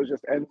 I think it was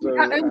just Enzo.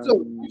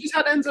 You just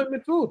had Enzo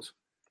midfield.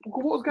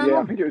 What was going on?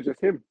 Yeah, I think it was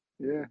just him.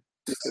 Yeah.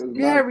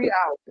 Scary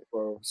out,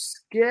 bro.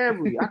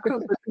 Scary. I couldn't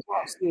believe what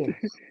I was seeing.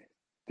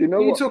 Do you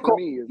know what for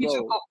me as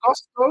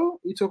well?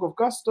 He took off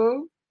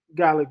Gusto,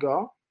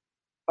 Gallagher,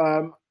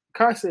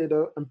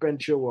 Caicedo, and Ben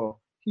Chilwell.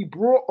 He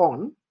brought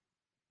on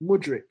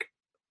Mudryk,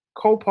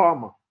 Cole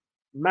Palmer,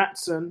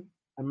 Maatsen,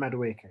 and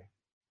Madueke.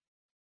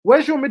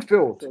 Where's your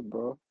midfield?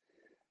 Bro.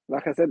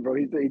 Like I said, bro,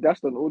 he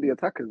dashed on all the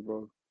attackers,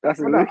 bro. That's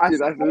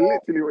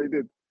literally what he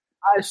did.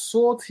 I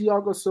saw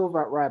Thiago Silva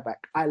at right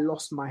back. I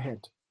lost my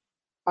head.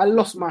 It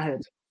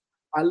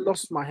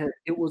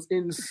was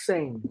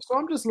insane. So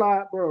I'm just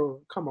like,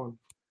 bro, come on.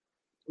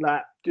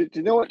 Like, do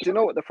you know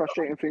what the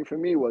frustrating thing for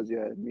me was?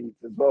 Yeah, me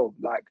as well.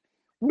 Like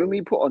when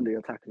we put on the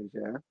attackers,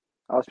 yeah,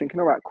 I was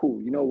thinking, all right,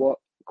 cool. You know what?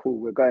 Cool,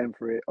 we're going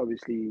for it.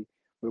 Obviously,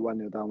 we're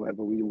 1-0 down.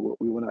 Whatever. We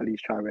want to at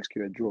least try and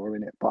rescue a draw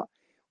in it. But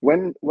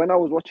when I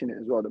was watching it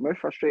as well, the most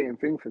frustrating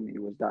thing for me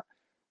was that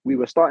we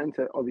were starting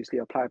to obviously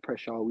apply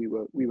pressure. We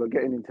were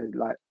getting into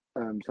like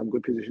some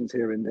good positions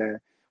here and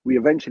there. We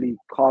eventually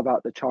carve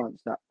out the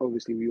chance that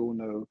obviously we all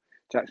know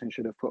Jackson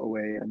should have put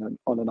away, and then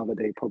on another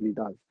day probably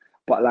does.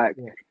 But like,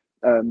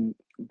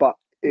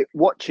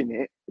 watching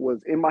it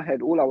was in my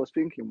head. All I was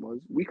thinking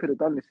was we could have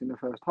done this in the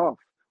first half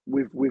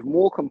with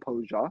more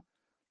composure,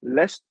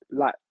 less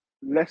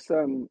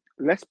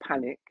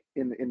panic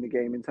in the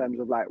game in terms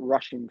of like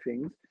rushing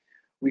things.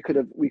 We could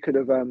have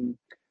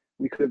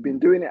been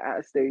doing it at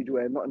a stage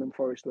where Nottingham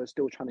Forest were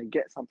still trying to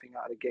get something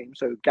out of the game.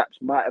 So gaps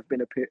might have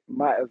been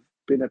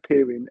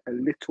appearing a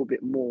little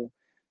bit more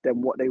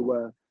than what they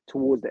were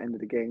towards the end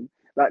of the game.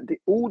 Like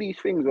all these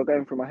things were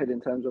going through my head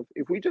in terms of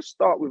if we just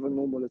start with a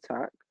normal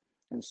attack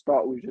and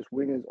start with just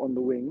wingers on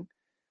the wing,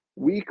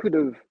 we could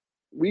have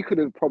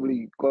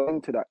probably gone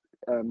to that,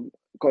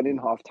 gone in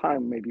half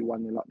time, maybe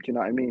 1-0 up. Do you know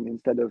what I mean?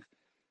 Instead of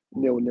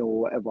 0-0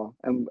 or whatever,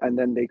 and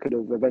then they could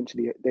have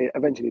eventually they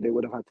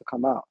would have had to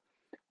come out.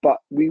 But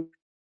you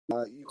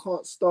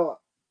can't start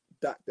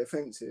that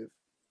defensive.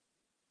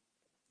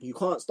 You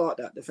can't start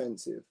that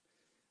defensive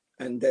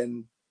and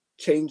then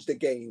change the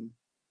game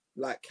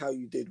like how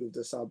you did with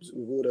the subs,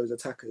 with all those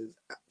attackers,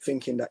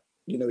 thinking that,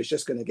 you know, it's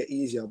just going to get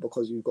easier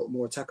because you've got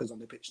more attackers on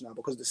the pitch now.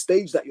 Because the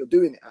stage that you're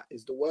doing it at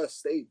is the worst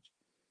stage.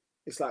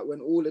 It's like when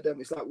all of them,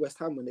 it's like West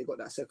Ham when they got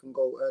that second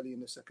goal early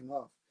in the second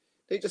half.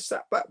 They just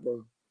sat back,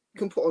 bro. You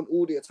can put on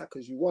all the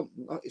attackers you want.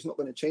 It's not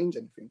going to change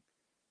anything.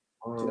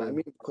 Do you know what I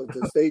mean? Because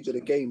the stage of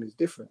the game is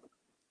different.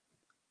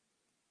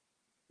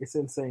 It's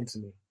insane to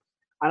me.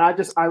 And I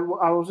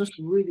was just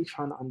really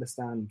trying to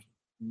understand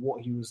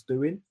what he was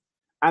doing.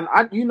 And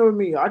you know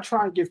me, I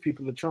try and give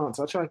people a chance.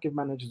 I try and give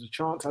managers a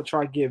chance. I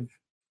try and give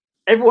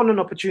everyone an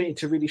opportunity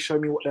to really show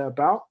me what they're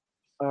about.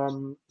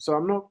 So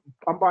I'm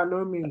by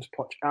no means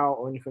Poch out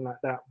or anything like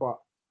that, but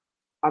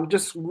I'm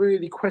just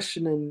really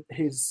questioning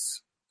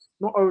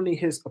not only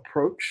his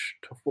approach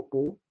to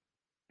football,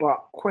 but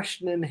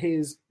questioning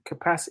his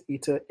capacity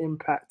to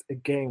impact a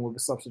game with the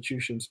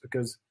substitutions,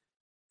 because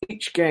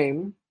each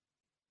game,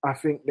 I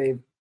think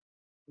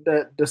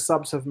the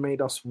subs have made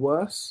us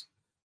worse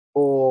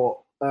or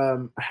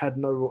had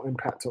no real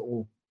impact at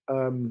all.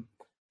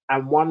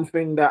 And one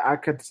thing that I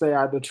could say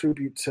I'd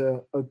attribute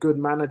to a good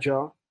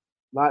manager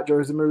like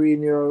Jose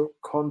Mourinho,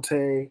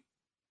 Conte,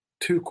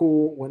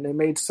 Tuchel, when they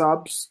made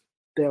subs,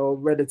 they were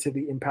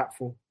relatively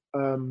impactful.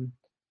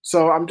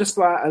 So I'm just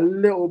like a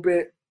little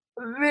bit,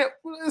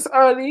 it's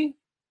early.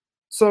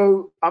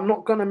 So I'm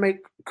not going to make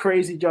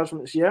crazy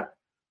judgments yet.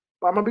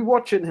 But I'm going to be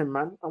watching him,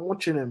 man. I'm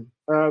watching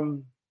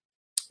him.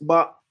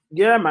 But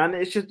yeah, man,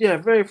 it's just,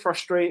 very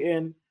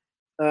frustrating.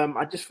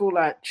 I just feel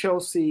like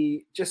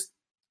Chelsea, just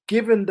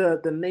given the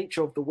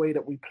nature of the way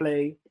that we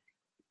play,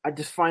 I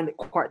just find it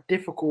quite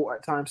difficult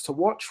at times to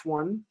watch,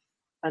 one,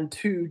 and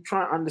two,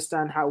 try and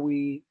understand how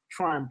we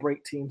try and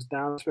break teams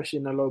down, especially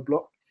in the low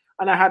block.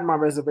 And I had my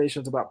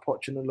reservations about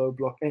Poch in the low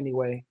block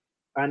anyway.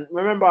 And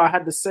remember, I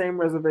had the same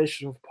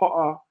reservation with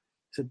Potter.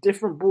 It's a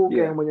different ball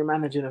game when you're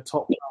managing a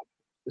top club.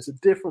 It's a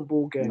different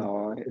ball game.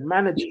 No,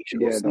 managing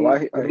Chelsea, I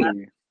hear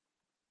you.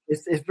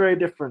 It's very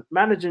different.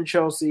 Managing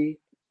Chelsea,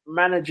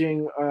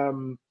 managing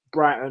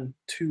Brighton,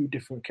 two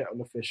different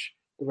kettle of fish.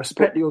 The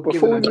respect you're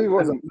giving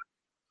us.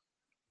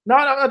 No,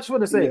 I just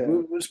want to say,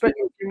 the respect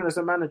you're giving as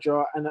a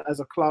manager and as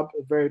a club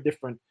are very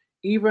different.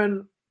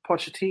 Even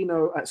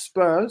Pochettino at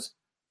Spurs,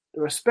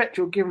 the respect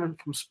you're giving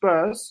from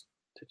Spurs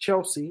to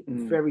Chelsea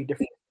is very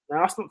different. Now,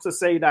 that's not to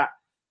say that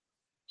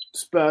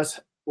Spurs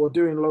were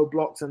doing low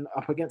blocks and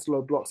up against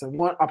low blocks and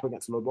weren't up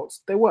against low blocks.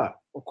 They were,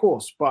 of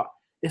course, but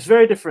it's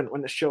very different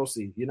when it's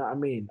Chelsea. You know what I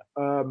mean?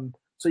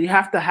 So you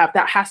have to have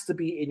that, has to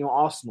be in your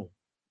arsenal.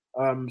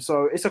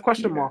 So it's a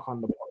question mark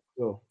on the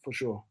pot, for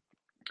sure.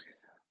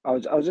 I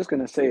was just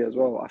going to say as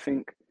well, I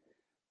think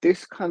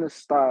this kind of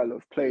style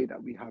of play that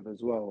we have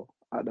as well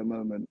at the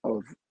moment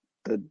of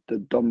the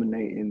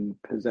dominating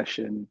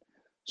possession,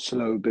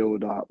 slow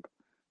build up,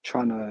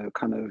 trying to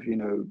kind of,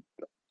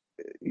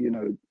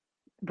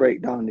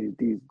 break down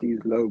these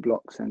low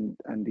blocks and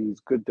these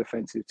good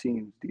defensive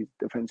teams, these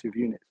defensive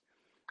units.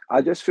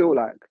 I just feel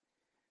like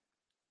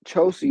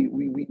Chelsea,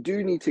 we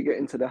do need to get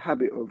into the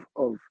habit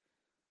of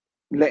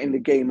letting the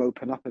game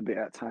open up a bit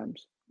at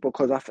times.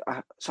 Because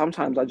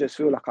sometimes I just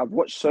feel like I've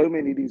watched so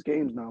many of these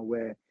games now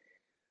where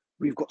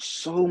we've got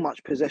so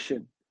much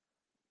possession,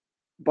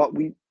 but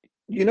the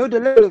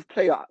level of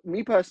player,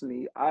 me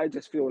personally, I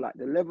just feel like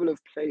the level of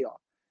player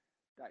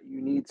that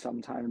you need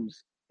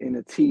sometimes in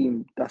a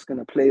team that's going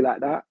to play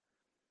like that,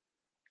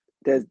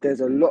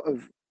 there's a lot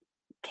of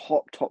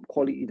top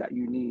quality that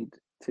you need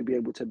to be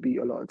able to beat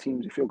a lot of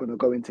teams if you're going to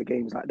go into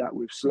games like that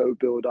with slow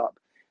build up,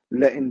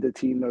 letting the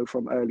team know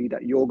from early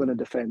that you're going to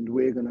defend,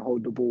 we're going to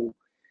hold the ball.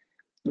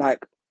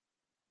 Like,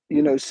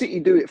 City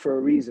do it for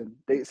a reason.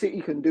 City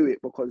can do it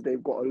because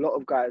they've got a lot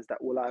of guys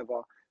that will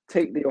either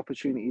take the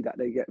opportunity that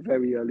they get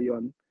very early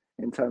on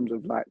in terms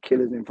of like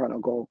killers in front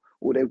of goal,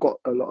 or they've got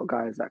a lot of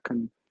guys that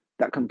can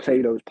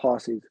play those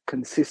passes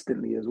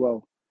consistently as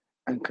well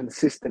and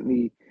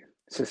consistently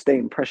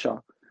sustain pressure.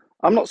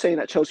 I'm not saying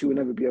that Chelsea will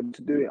never be able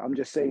to do it. I'm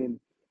just saying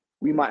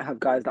we might have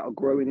guys that are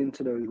growing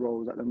into those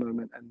roles at the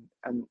moment.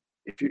 And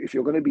if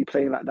you're going to be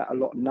playing like that a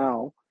lot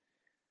now,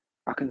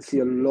 I can see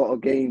a lot of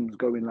games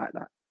going like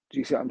that. Do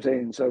you see what I'm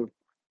saying? So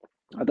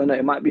I don't know.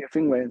 It might be a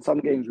thing where in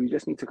some games we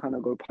just need to kind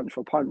of go punch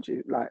for punch,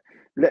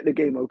 let the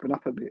game open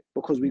up a bit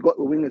because we got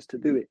the wingers to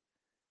do it.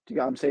 Do you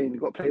get what I'm saying?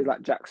 You've got players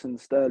like Jackson,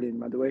 Sterling,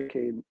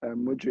 Madueke,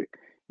 Mudryk.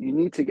 You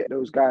need to get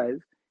those guys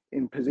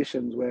in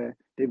positions where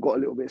they've got a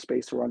little bit of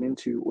space to run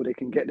into, or they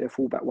can get their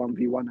fullback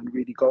 1v1 and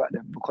really go at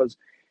them. Because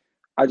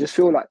I just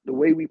feel like the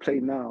way we play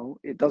now,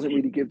 it doesn't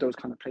really give those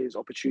kind of players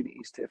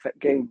opportunities to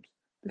affect games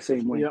the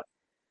same way. Yeah.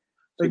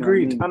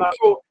 Agreed. I mean? And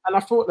I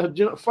thought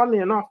that, funnily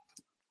enough,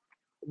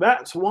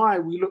 that's why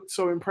we looked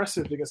so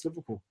impressive against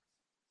Liverpool.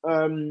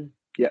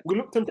 We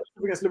looked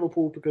impressive against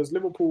Liverpool because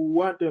Liverpool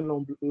weren't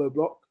doing low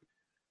block.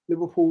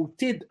 Liverpool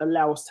did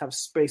allow us to have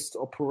space to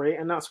operate,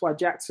 and that's why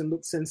Jackson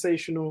looked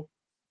sensational.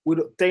 We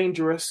looked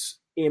dangerous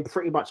in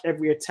pretty much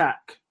every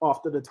attack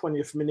after the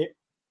 20th minute,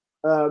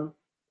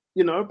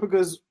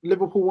 because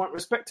Liverpool weren't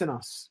respecting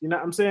us. You know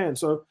what I'm saying?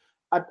 So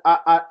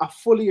I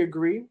fully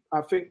agree.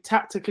 I think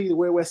tactically the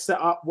way we're set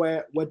up,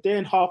 we're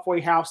doing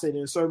halfway housing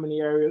in so many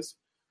areas.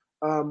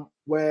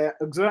 We're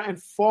exerting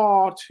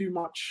far too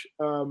much,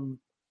 not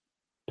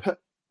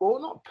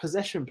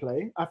possession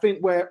play. I think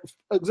we're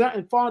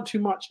exerting far too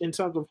much in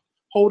terms of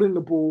holding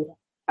the ball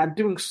and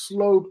doing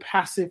slow,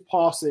 passive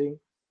passing.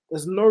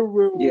 There's no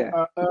real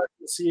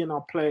urgency in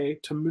our play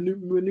to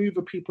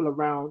maneuver people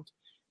around,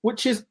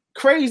 which is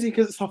crazy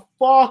because it's a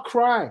far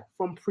cry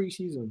from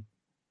pre-season.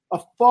 A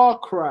far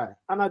cry.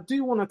 And I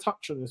do want to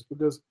touch on this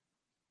because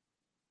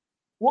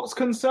what's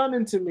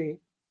concerning to me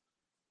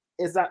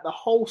is that the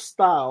whole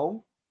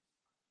style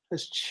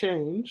has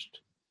changed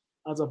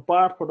as a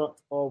byproduct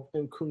of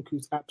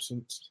Nkunku's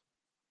absence.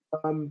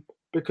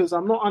 Because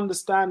I'm not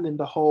understanding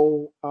the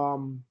whole...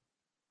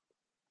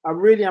 I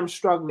really am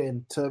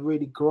struggling to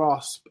really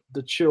grasp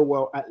the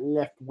Chilwell at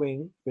left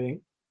wing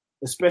thing,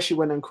 especially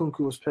when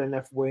Nkunku was playing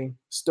left wing,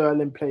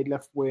 Sterling played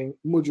left wing,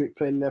 Mudryk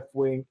played left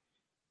wing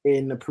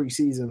in the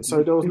preseason.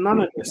 So there was none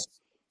of this.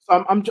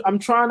 So I'm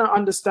trying to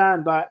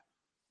understand, like,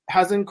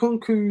 has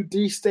Nkunku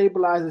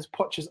destabilized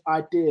Poch's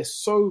idea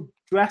so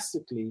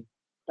drastically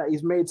that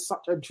he's made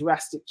such a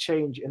drastic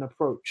change in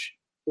approach.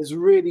 It's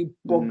really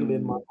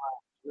boggling my mind.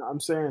 You know what I'm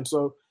saying?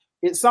 So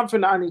it's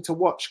something that I need to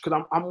watch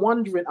because I'm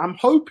wondering, I'm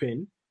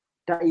hoping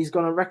that he's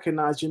going to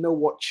recognize, you know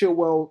what,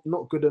 Chilwell,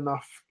 not good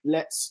enough.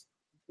 Let's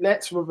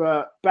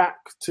revert back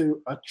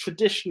to a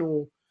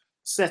traditional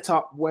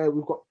setup where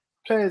we've got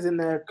players in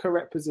their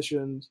correct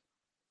positions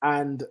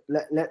and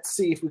let's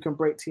see if we can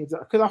break teams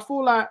up. Because I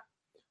feel like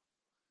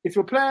if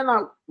you're playing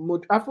like,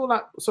 I feel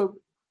like, so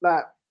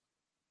like,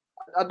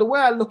 the way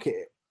I look at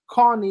it,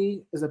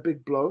 Carney is a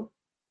big blow.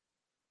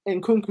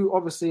 Nkunku,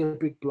 obviously, a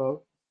big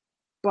blow.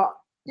 But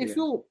if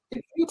you're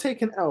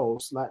taking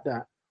L's like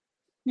that,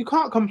 you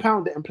can't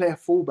compound it and play a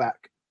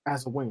fullback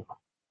as a winger.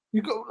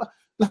 You go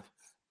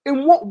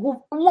in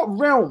what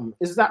realm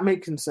is that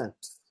making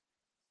sense?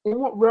 In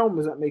what realm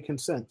is that making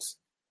sense?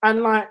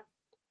 And like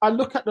I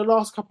look at the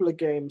last couple of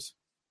games,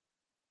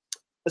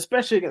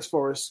 especially against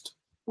Forest,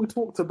 we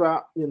talked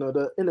about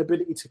the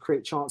inability to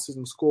create chances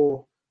and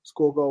score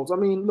goals. I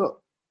mean,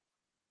 look,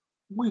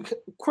 we'll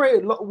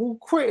create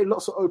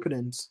lots of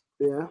openings.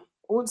 Yeah,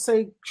 I wouldn't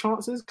say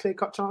chances,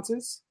 clear-cut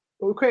chances,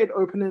 but we created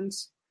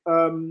openings.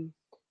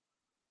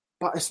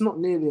 But it's not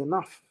nearly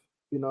enough.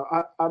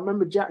 I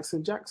remember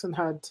Jackson. Jackson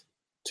had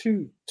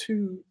two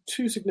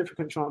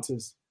significant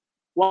chances.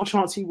 One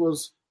chance he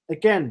was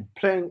again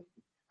playing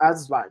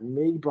as like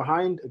maybe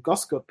behind the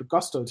gusto.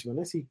 To be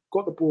honest, he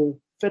got the ball,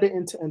 fed it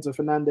into Enzo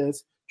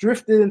Fernandez,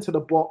 drifted into the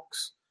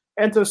box.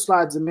 Enzo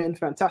slides him in,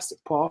 fantastic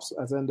pass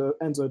as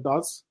Enzo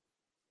does.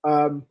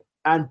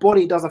 And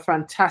Body does a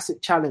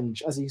fantastic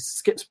challenge as he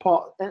skips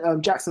past.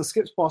 Jackson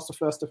skips past the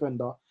first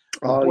defender.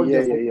 Oh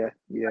yeah.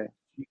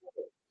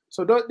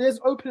 So there's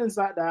openings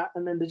like that,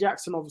 and then the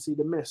Jackson, obviously,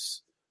 the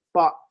miss.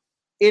 But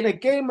in a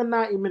game of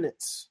 90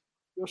 minutes,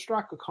 your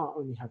striker can't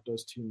only have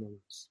those 2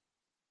 moments.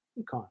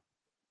 You can't.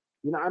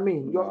 You know what I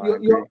mean?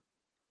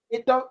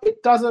 It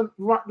doesn't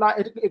run like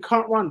it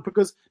can't run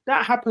because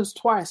that happens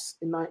twice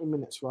in 90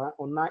 minutes, right?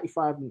 Or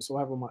 95 minutes, or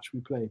however much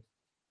we played,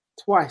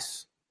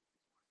 twice.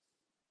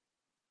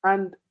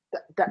 And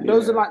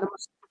those are like the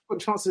most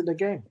important chances in the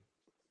game.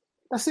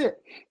 That's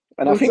it.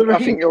 And I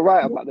think you're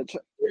right about the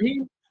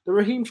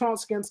Raheem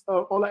chance against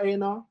Ola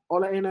Aina.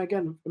 Ola Aina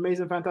again,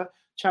 amazing, fantastic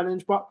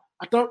challenge. But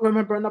I don't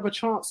remember another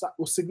chance that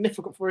was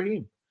significant for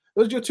Raheem.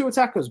 Those are your 2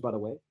 attackers, by the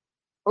way.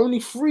 Only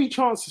 3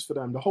 chances for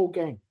them the whole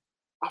game.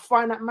 I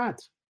find that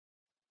mad.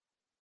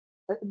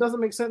 It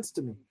doesn't make sense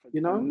to me,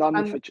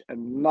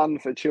 None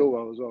for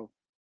Chilwell as well.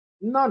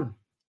 None,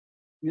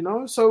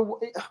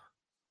 So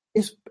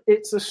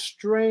it's a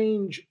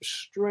strange.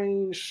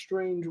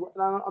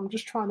 I'm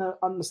just trying to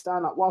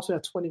understand. Like, whilst we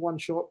had 21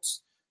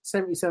 shots,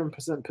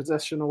 77%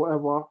 possession or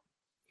whatever,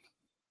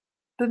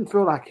 didn't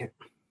feel like it.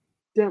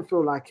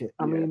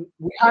 I mean,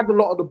 we had a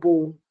lot of the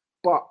ball,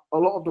 but a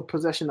lot of the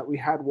possession that we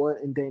had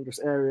weren't in dangerous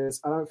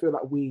areas. I don't feel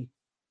like when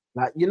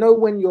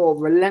you're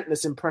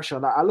relentless in pressure,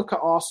 like I look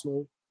at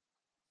Arsenal,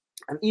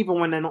 and even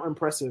when they're not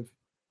impressive,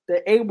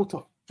 they're able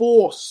to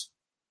force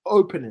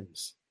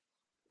openings.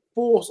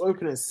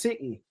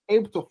 City,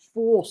 able to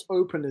force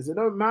openings. It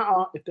don't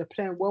matter if they're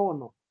playing well or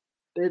not.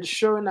 They're just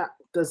showing that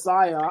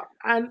desire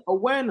and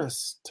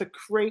awareness to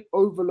create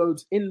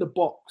overloads in the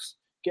box,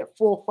 get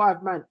 4 or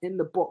 5 men in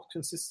the box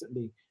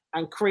consistently,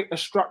 and create a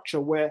structure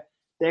where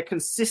they're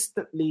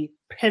consistently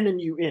penning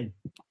you in.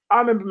 I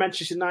remember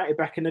Manchester United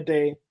back in the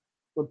day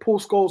when Paul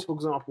Scholes, for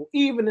example,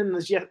 even in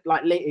his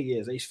later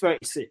years, he's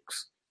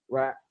 36,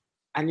 right?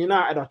 And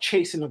United are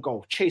chasing a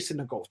goal.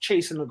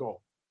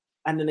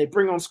 And then they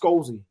bring on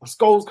Scholesy. And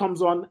Scholes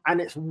comes on, and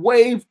it's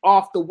wave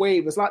after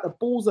wave. It's like the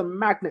ball's a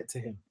magnet to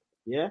him.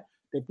 Yeah,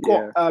 they've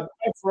got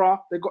Evra.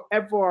 They've got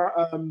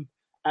Evra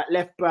at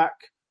left back.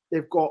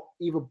 They've got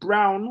either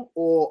Brown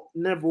or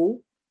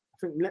Neville. I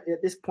think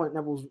at this point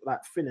Neville's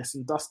like finished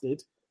and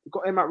dusted. They've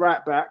got him at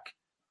right back,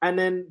 and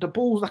then the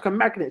ball's like a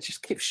magnet.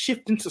 Just keeps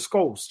shifting to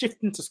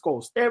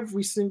Scholes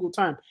every single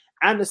time.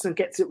 Anderson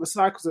gets it,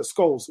 recycles at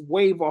Scholes,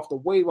 wave after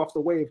wave after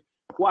wave.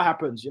 What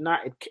happens?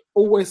 United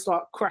always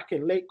start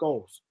cracking late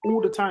goals all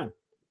the time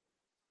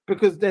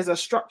because there's a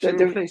structure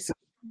in place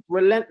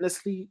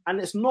relentlessly,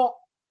 and it's not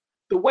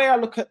the way I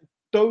look at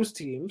those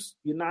teams.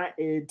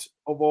 United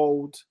of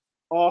old,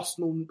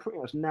 Arsenal pretty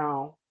much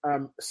now,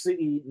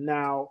 City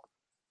now,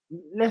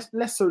 less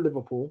so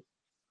Liverpool,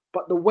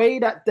 but the way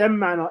that them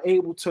man are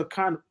able to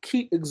kind of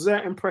keep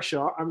exerting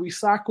pressure and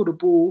recycle the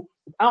ball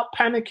without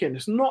panicking.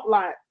 It's not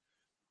like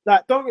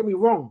don't get me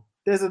wrong.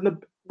 There's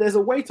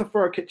a way to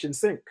throw a kitchen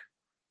sink.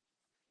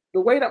 The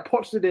way that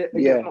Poch did it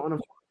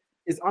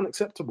is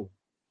unacceptable.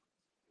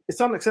 It's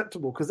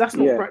unacceptable because that's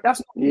not throwing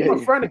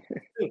a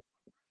kitchen sink.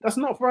 That's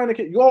not throwing a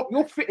kitchen.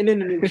 You're fitting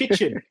in a new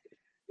kitchen.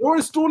 You're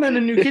installing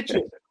a new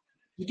kitchen.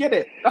 You get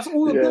it? That's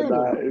all you're doing.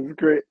 It was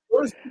great.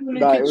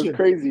 It was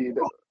crazy.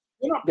 You're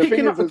not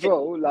picking up the kitchen.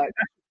 Well, you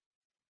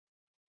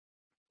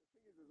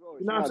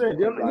know what I'm saying?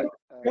 You're not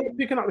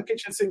picking up the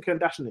kitchen sink and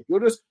dashing it.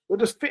 You're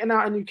just fitting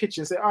out a new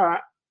kitchen. Say, all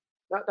right,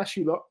 that's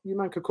you lot. You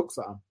man could cook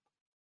something.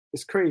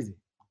 It's crazy.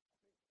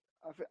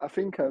 I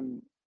think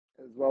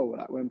as well,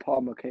 like when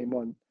Palmer came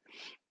on,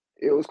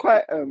 it was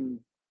quite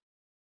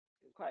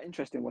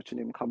interesting watching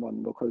him come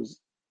on because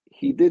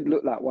he did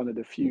look like one of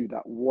the few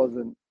that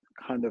wasn't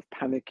kind of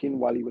panicking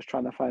while he was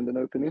trying to find an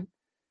opening.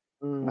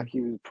 Like he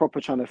was proper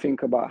trying to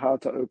think about how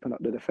to open up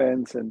the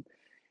defense, and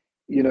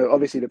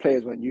obviously the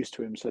players weren't used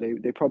to him, so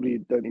they probably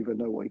don't even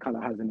know what he kind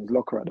of has in his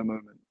locker at the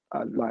moment.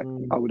 I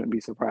wouldn't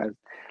be surprised.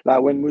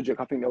 Like when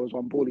Mudryk, I think there was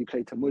one ball he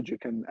played to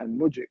Mudryk, and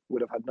Mudryk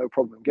would have had no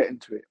problem getting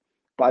to it,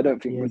 but I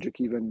don't think Mudryk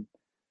even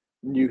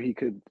knew he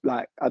could.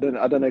 Like I don't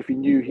know if he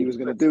knew he was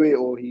going to do it,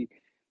 or he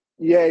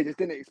just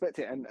didn't expect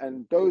it.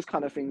 And those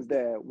kind of things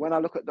there. When I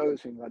look at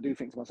those things, I do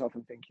think to myself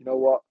and think, you know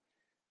what?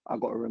 I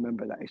got to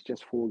remember that it's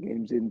just 4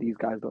 games in. These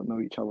guys don't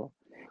know each other.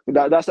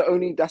 That's the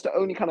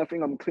only kind of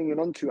thing I'm clinging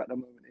on to at the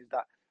moment, is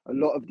that a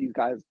lot of these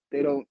guys,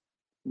 they don't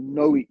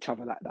know each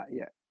other like that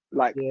yet.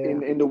 Like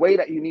in the way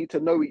that you need to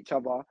know each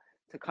other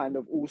to kind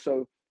of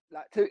also,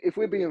 like, if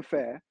we're being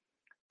fair,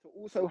 to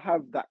also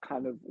have that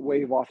kind of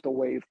wave after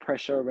wave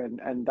pressure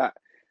and that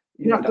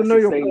you have that to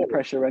know sustained your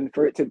pressure, and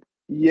for it to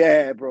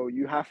bro,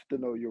 you have to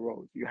know your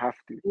roles. You have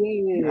to.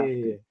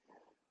 Yeah.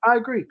 I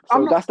agree.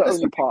 So that's the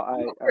only part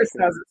I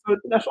criticizing. So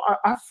that's what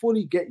I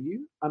fully get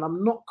you, and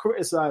I'm not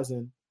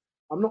criticizing.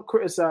 I'm not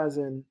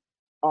criticizing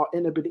our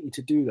inability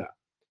to do that.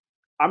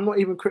 I'm not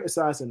even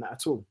criticizing that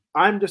at all.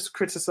 I'm just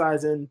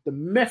criticizing the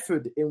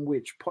method in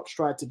which Poch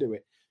tried to do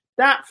it.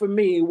 That for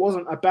me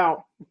wasn't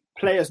about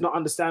players not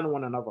understanding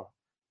one another.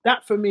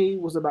 That for me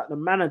was about the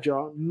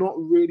manager not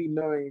really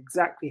knowing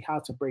exactly how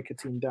to break a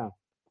team down,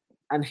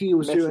 and he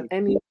was doing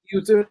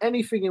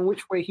anything in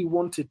which way he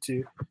wanted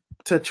to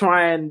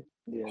try and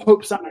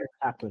hope something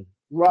happen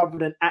rather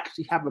than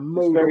actually have a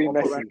mode. It's very of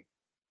messy,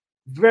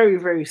 very,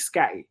 very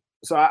scatty.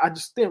 So I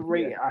just didn't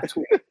rate it at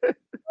all.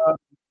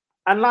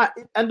 And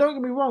don't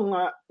get me wrong,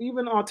 like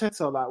even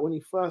Arteta, like when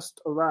he first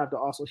arrived at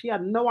Arsenal, he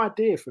had no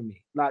idea for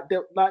me. Like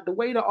the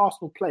way that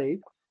Arsenal played,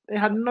 they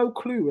had no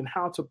clue in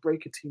how to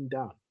break a team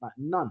down. Like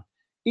none.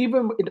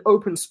 Even in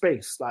open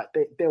space, like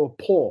they were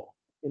poor.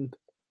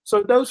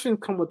 So those things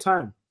come with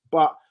time.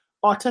 But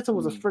Arteta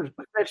was a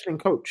fledgling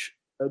coach,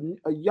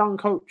 a young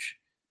coach.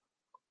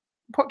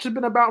 Poch has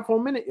been about for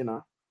a minute,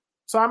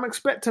 So I'm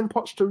expecting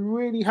Poch to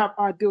really have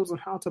ideals on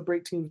how to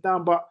break teams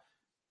down. But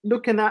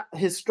looking at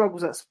his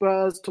struggles at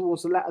Spurs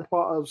towards the latter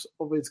part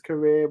of his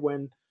career,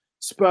 when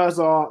Spurs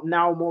are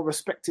now a more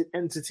respected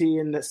entity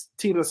and the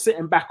teams are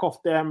sitting back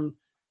off them,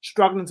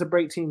 struggling to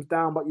break teams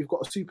down, but you've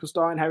got a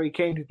superstar in Harry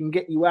Kane who can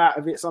get you out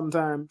of it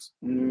sometimes.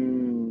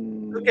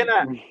 Looking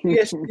at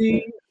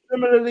PSG,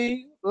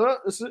 similarly,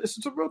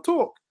 it's a real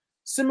talk.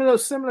 Similar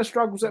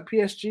struggles at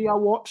PSG I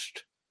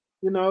watched,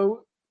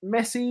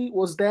 Messi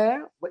was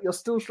there, but you're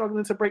still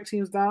struggling to break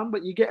teams down.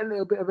 But you get a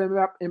little bit of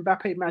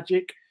Mbappe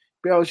magic,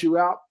 bails you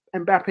out.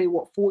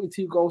 Mbappe,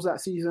 42 goals that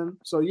season.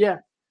 So yeah,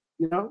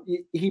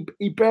 he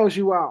bails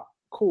you out.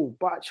 Cool.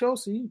 But at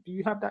Chelsea, do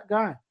you have that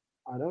guy?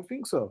 I don't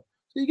think so.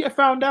 So you get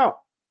found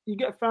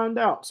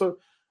out. So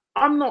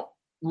I'm not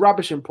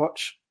rubbishing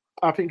Poch.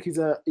 I think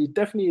he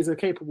definitely is a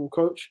capable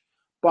coach.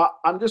 But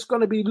I'm just going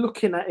to be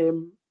looking at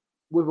him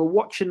with a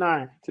watching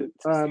eye to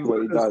see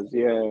what he does.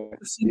 To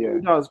see what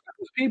he does.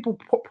 Because people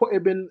put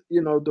him in,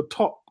 the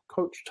top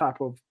coach type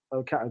of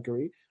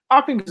category.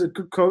 I think he's a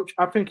good coach.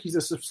 I think he's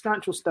a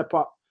substantial step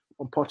up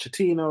on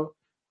Pochettino.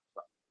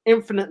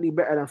 Infinitely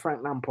better than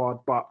Frank Lampard,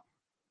 but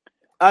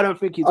I don't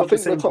think he's. I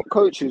think the top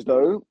coaches,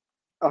 though.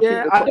 I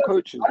think the top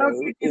coaches,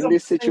 in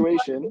this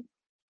situation.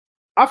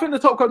 I think the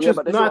top coaches. Yeah,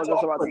 but that's what I was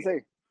just about to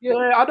say.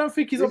 Yeah, I don't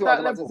think he's on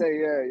that level.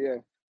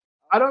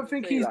 I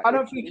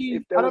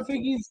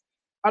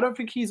don't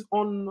think he's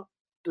on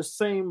the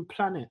same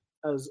planet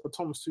as a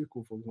Thomas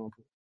Tuchel, for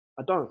example.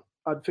 I don't.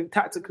 I think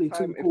tactically,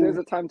 Tuchel. If there's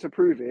a time to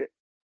prove it,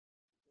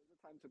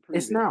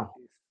 it's now.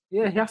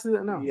 Yeah, he has to do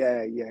it now.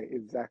 Yeah,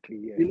 exactly.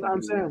 Yeah, you know what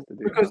I'm saying?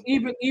 Because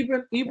even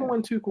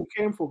when Tuchel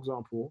came, for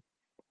example,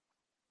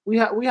 we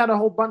had a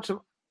whole bunch of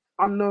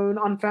unknown,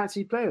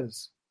 unfancy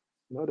players.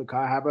 The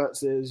Kai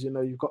Havertzes.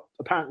 You've got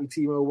apparently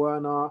Timo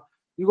Werner.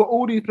 You've got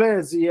all these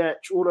players,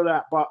 Ziyech, all of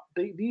that. But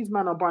these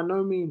men are by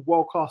no means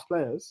world class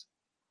players,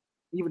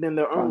 even in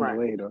their own right.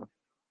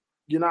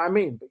 You know what I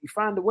mean? But you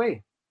find a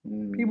way.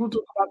 People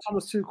talk about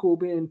Thomas Tuchel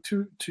being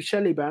too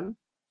Shelley-ban.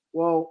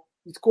 Well,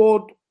 he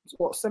scored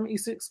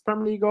 76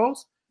 Premier League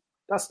goals.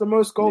 That's the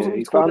most goals.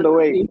 He found a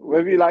way.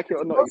 Whether you like it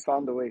or not, he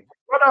found a way.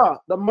 Brother,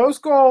 the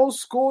most goals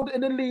scored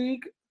in the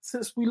league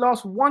since we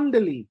last won the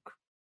league.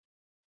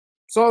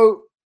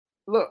 So,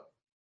 look,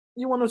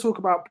 you want to talk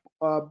about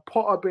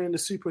Potter being the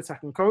super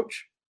attacking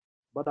coach,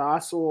 but I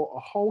saw a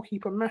whole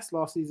heap of mess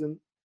last season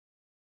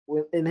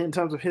in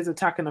terms of his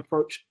attacking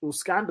approach. It was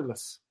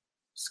scandalous.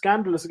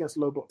 Scandalous against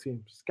low block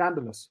teams.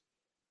 Scandalous.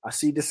 I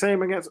see the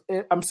same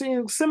I'm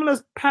seeing similar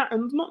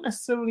patterns, not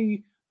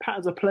necessarily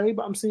patterns of play,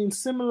 but I'm seeing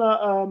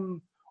similar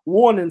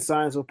warning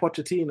signs of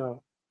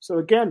Pochettino. So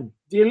again,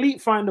 the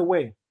elite find a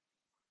way.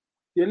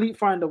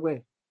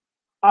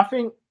 I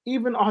think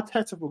even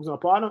Arteta, for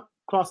example, I don't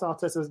class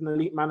Arteta as an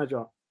elite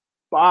manager,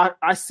 but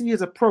I see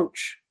his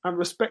approach and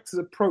respect his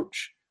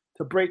approach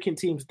to breaking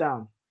teams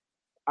down.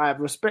 I have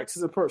respect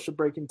his approach to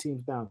breaking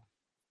teams down.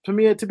 For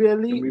me to be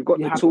elite, and we've got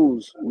the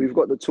tools. We've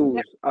got the tools.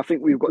 Yeah. I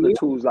think we've got the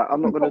tools. Like,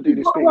 I'm not going to do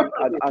this thing.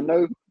 I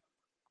know.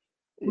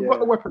 We've got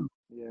the weapon.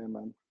 Yeah,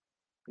 man.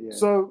 Yeah.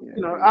 So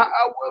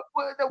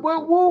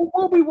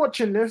we'll be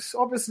watching this.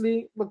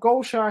 Obviously, the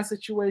goal shy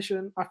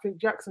situation. I think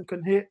Jackson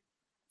can hit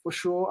for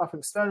sure. I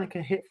think Sterling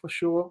can hit for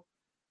sure.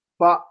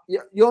 But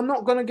you're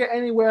not going to get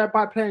anywhere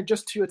by playing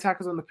just 2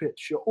 attackers on the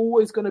pitch. You're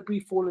always going to be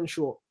falling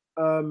short.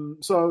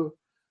 So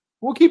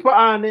we'll keep an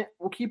eye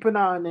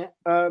on it.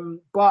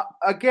 But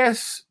I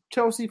guess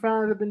Chelsea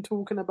fans have been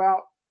talking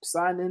about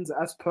signings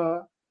as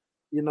per,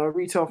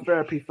 retail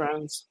therapy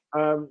fans.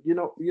 You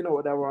know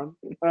what they're on.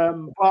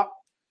 But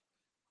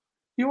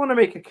you want to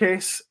make a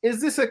case.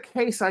 Is this a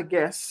case, I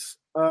guess,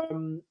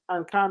 and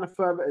kind of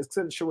further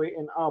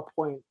accentuating our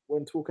point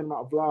when talking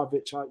about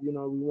Vlahovic? We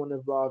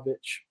wanted Vlahovic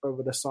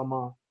over the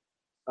summer,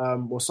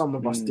 or some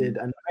of us did,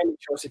 and many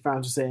Chelsea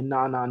fans were saying,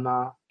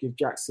 nah, give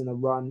Jackson a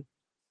run,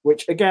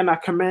 which, again, I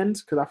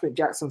commend because I think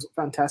Jackson's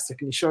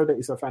fantastic and he showed that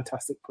he's a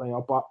fantastic player.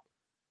 But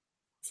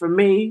for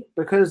me,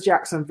 because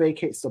Jackson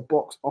vacates the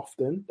box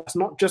often, that's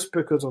not just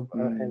because of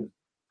him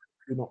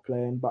not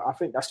playing, but I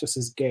think that's just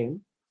his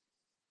game.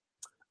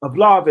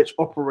 Vlahovic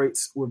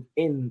operates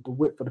within the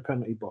width of the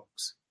penalty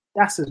box.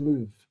 That's his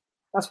move.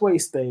 That's where he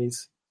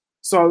stays.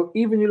 So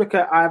even you look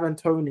at Ivan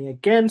Toney,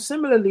 again,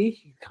 similarly,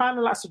 he kind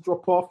of likes to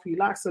drop off. He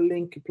likes to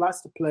link. He likes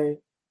to play.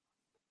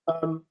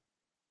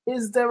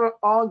 Is there an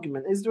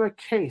argument? Is there a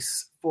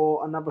case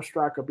for another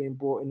striker being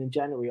brought in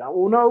January?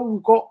 Although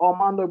we've got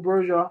Armando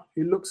Broja,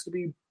 who looks to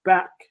be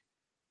back,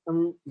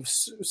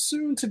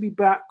 soon to be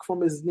back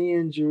from his knee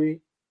injury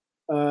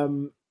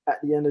at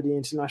the end of the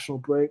international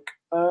break.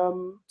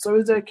 So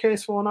is there a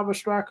case for another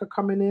striker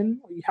coming in?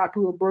 Are you happy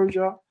with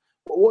Broja?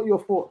 What are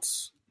your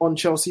thoughts on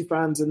Chelsea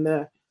fans and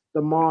their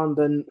demand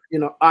and,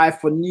 eye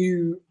for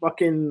new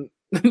fucking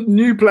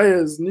new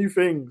players, new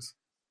things?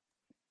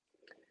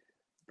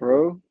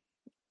 Bro,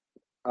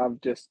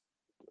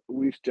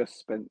 we've just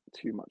spent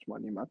too much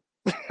money, man.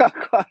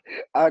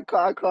 I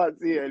can't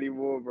see it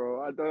anymore,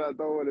 bro. I don't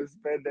want to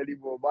spend any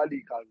more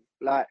money, cuz.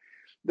 Like,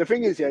 the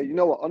thing is, you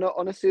know what?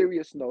 On a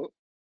serious note,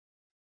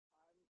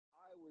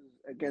 I was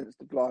against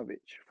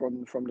Vlahovic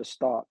from the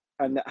start,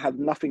 and that had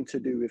nothing to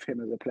do with him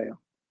as a player.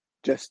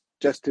 Just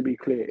to be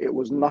clear, it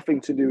was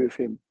nothing to do with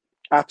him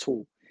at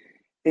all.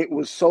 It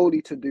was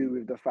solely to do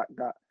with the fact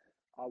that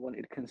I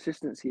wanted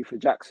consistency for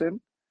Jackson.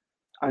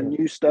 I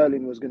knew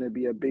Sterling was going to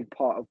be a big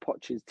part of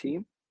Poch's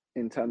team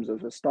in terms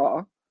of a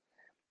starter.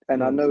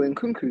 And I know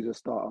Nkunku's a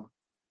starter.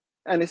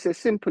 And it's as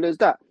simple as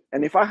that.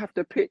 And if I have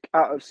to pick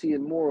out of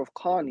seeing more of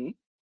Carney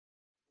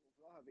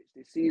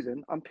this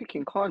season, I'm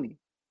picking Carney.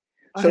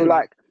 So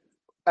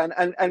and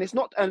it's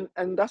not,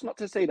 and that's not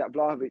to say that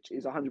Vlahovic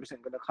is 100% going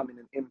to come in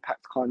and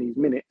impact Carney's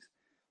minutes,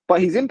 but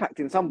he's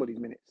impacting somebody's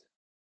minutes.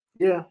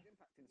 Yeah.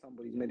 He's impacting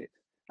somebody's minutes.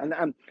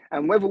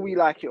 And whether we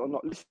like it or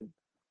not, listen,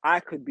 I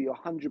could be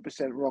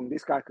 100% wrong.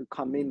 This guy could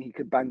come in, he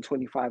could bang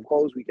 25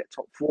 goals, we get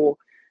top 4,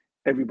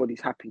 everybody's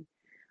happy.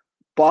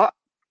 But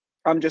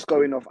I'm just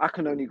going off, I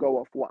can only go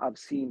off what I've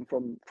seen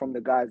from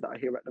the guys that are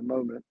here at the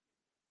moment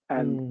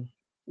and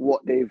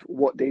what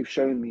they've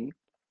shown me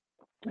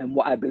and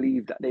what I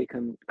believe that they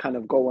can kind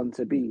of go on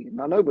to be.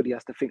 Now, nobody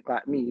has to think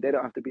like me. They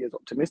don't have to be as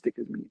optimistic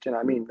as me. Do you know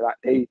what I mean?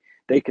 Like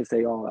they can say,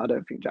 I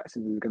don't think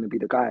Jackson is going to be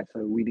the guy, so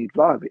we need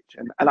Vlahovic.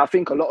 And I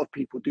think a lot of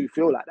people do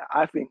feel like that.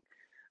 I think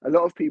a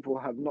lot of people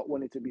have not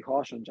wanted to be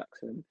harsh on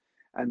Jackson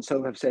and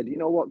so have said, you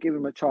know what, give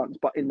him a chance.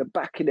 But in the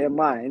back of their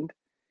mind,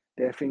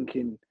 they're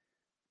thinking,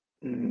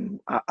 I'm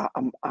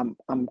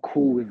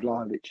cool with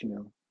Vlahovic,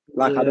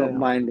 Like, I don't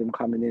mind him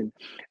coming in.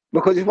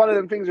 Because it's one of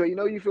them things where,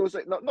 you feel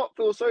not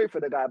feel sorry for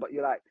the guy, but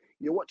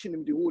you're watching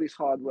him do all this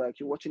hard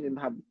work. You're watching him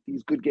have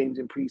these good games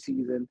in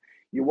pre-season.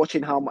 You're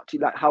watching how much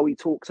how he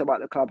talks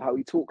about the club, how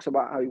he talks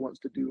about how he wants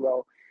to do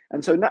well.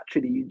 And so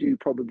naturally, you do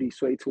probably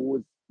sway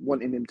towards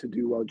wanting him to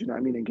do well, do you know what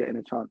I mean, and getting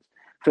a chance.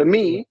 For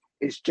me,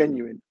 it's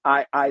genuine.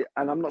 And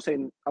I'm not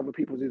saying other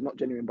people's is not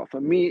genuine, but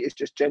for me, it's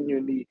just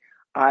genuinely,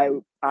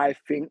 I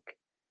think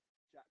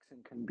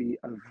Jackson can be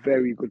a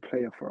very good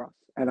player for us.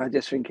 And I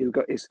just think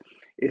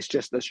it's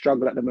just a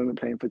struggle at the moment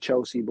playing for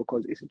Chelsea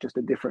because it's just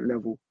a different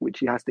level, which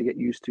he has to get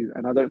used to.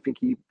 And I don't think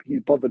he's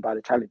bothered by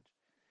the challenge.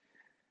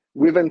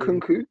 With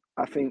Nkunku,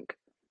 I think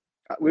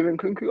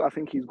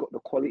he's got the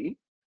quality.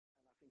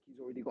 I think he's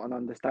already got an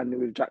understanding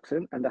with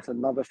Jackson. And that's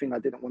another thing I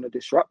didn't want to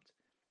disrupt.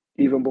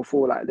 Even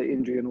before the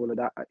injury and all of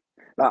that.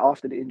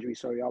 After the injury,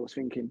 I was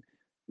thinking,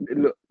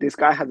 look, this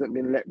guy hasn't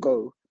been let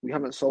go. We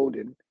haven't sold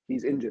him.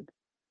 He's injured.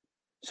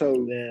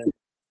 So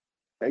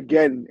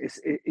again,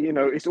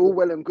 it's all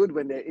well and good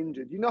when they're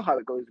injured. You know how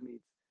it goes, me.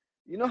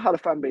 You know how the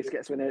fan base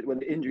gets when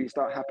the injuries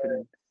start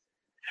happening.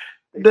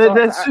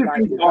 There's two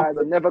things these guys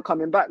are never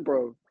coming back,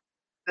 bro.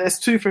 There's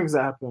two things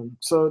that happen.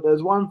 So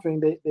there's one thing,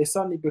 they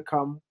suddenly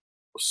become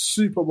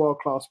super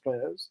world-class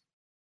players,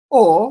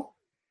 or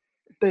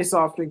they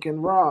start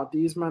thinking,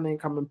 these men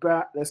ain't coming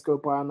back, let's go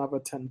buy another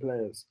 10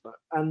 players.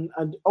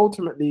 And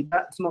ultimately,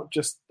 that's not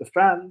just the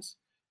fans.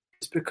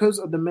 It's because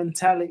of the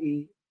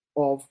mentality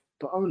of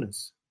the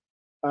owners.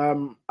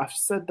 I've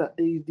said that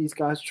these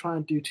guys try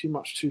and do too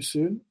much too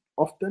soon,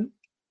 often.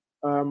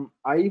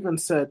 I even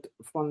said,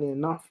 funnily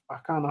enough, I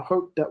kind of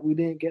hoped that we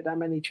didn't get that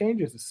many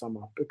changes this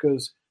summer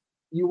because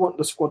you want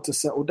the squad to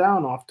settle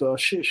down after a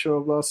shit show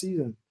of last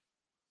season.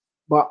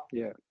 But,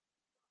 yeah,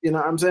 you know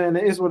what I'm saying?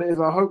 It is what it is.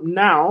 I hope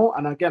now,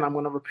 and again, I'm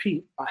going to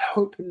repeat, I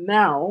hope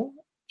now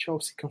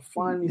Chelsea can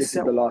finally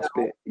settle down. This is the last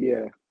bit,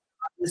 yeah.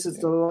 This is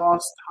the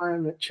last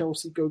time that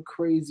Chelsea go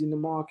crazy in the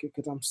market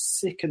because I'm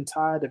sick and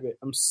tired of it.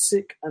 I'm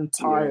sick and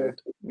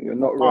tired. Yeah. You're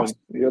not wrong.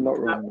 You're not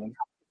wrong, man.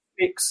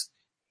 Fix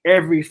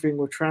everything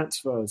with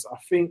transfers. I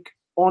think,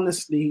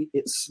 honestly,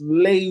 it's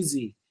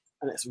lazy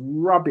and it's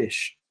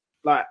rubbish.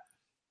 Like,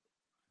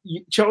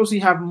 Chelsea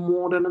have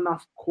more than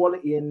enough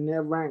quality in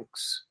their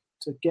ranks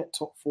to get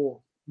top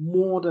four.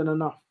 More than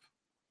enough.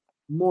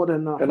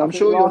 And I'm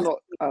sure you're not.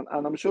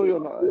 And I'm sure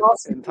you're not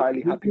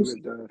entirely happy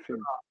with the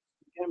thing.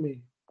 Get me?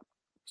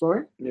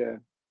 Sorry? Yeah.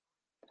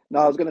 No,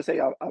 I was gonna say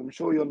I'm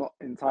sure you're not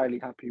entirely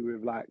happy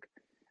with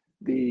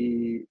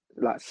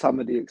some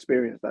of the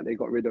experience that they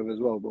got rid of as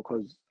well,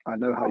 because I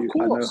know how you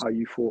thought. I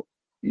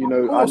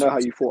know how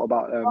you thought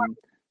about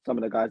some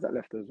of the guys that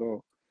left as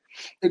well.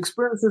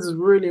 Experiences is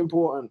really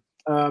important.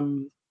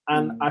 And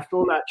I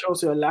feel like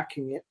Chelsea are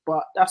lacking it,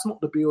 but that's not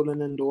the be all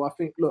and end all. I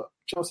think, look,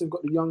 Chelsea have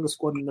got the youngest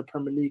squad in the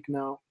Premier League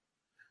now.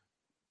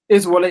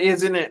 Is what it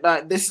is, isn't it?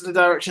 Like, this is the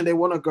direction they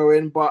want to go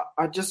in, but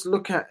I just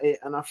look at it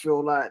and I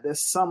feel like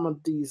there's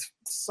some deals,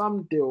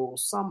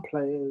 some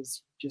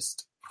players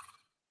just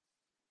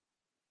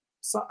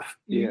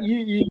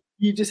you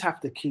just have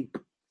to keep.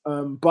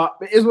 But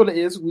it is what it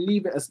is. We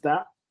leave it as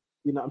that.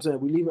 You know what I'm saying?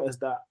 We leave it as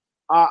that.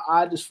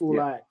 I just feel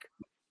like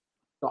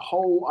the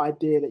whole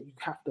idea that you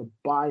have to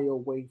buy your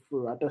way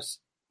through,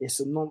 it's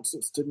a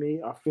nonsense to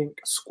me. I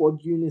think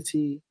squad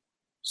unity,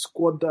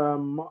 squad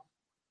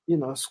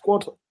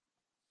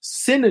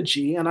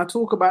synergy, and I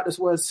talk about this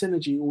word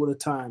synergy all the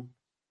time.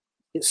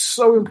 It's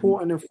so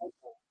important in football.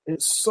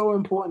 It's so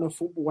important in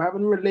football.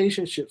 Having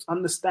relationships,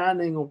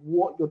 understanding of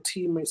what your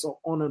teammates are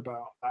on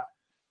about.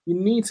 You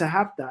need to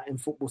have that in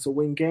football to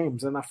win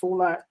games. And I feel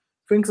like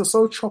things are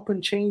so chop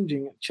and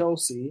changing at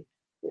Chelsea.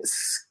 It's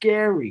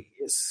scary.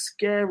 It's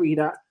scary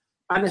that,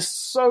 and it's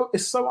so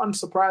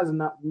unsurprising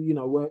that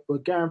we're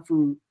going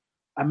through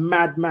a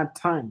mad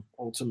time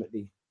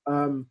ultimately.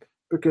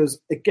 Because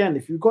again,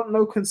 if you've got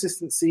no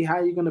consistency, how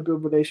are you going to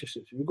build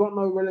relationships? If you've got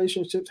no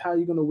relationships, how are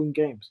you going to win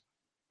games?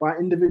 By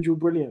individual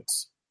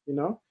brilliance. You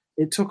know,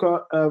 it took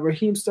a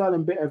Raheem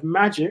Sterling bit of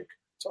magic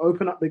to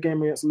open up the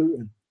game against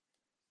Luton.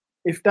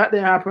 If that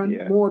didn't happen,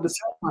 more of the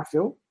same, I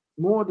feel.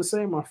 More of the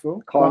same, I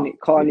feel. Carney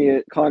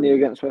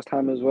against West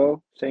Ham as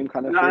well. Same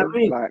kind of thing. I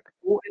mean? Like,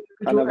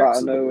 kind of out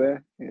of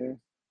nowhere. Yeah.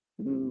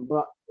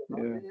 But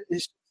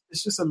it's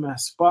just a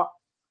mess. But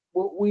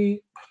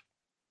we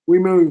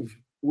move.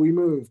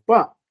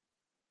 But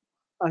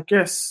I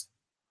guess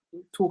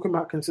talking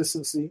about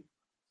consistency,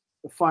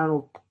 the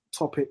final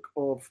topic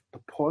of the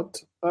pod,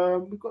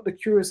 we've got the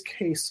curious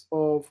case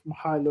of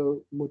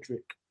Mykhailo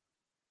Mudryk.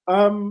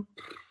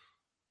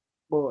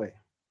 Boy,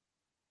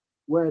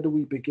 where do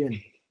we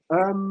begin?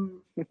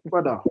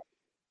 Brother,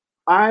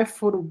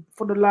 for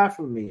the life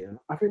of me,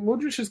 I think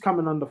Mudryk is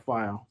coming under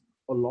fire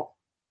a lot.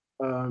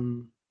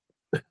 There's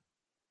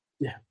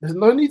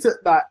no need to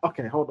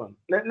okay, hold on.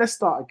 Let's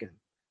start again.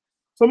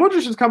 So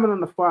Mudryk is coming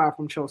under fire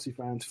from Chelsea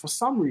fans for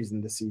some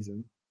reason this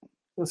season,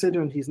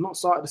 considering he's not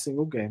started a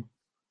single game.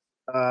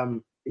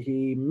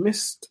 He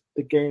missed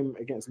the game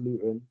against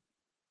Luton.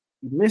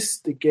 He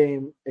missed the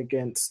game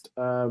against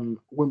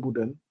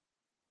Wimbledon.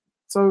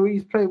 So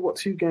he's played,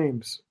 2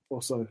 games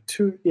or so?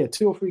 2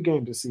 or 3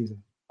 games this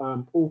season,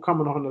 all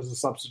coming on as a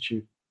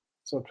substitute.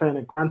 So playing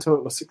a grand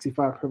total of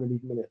 65 Premier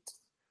League minutes.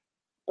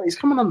 But he's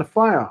coming under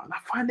fire, and I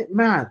find it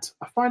mad.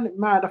 I find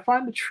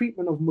the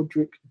treatment of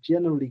Mudryk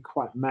generally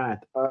quite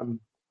mad.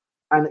 And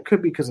it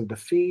could be because of the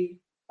fee.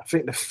 I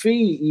think the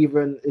fee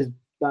even is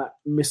that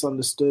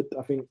misunderstood.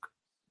 I think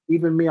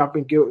even me, I've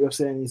been guilty of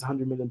saying he's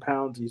 £100 million.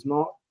 He's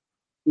not.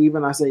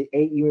 Even I say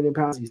 £80 million,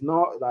 he's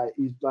not. Like,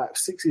 he's like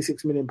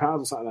 £66 million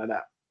or something like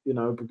that. You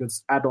know,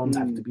 because add-ons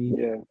have to be.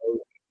 Yeah.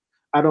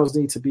 Add-ons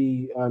need to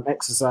be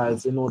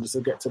exercised in order to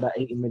get to that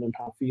 £80 million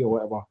fee or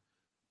whatever.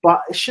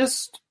 But it's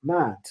just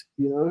mad,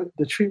 you know.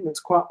 The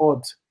treatment's quite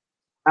odd,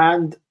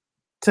 and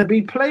to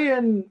be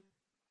playing,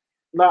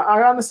 like,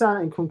 I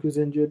understand Nkunku's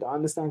injured, I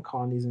understand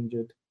Carney's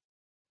injured,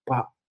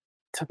 but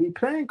to be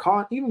playing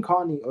even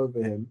Carney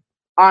over him,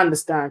 I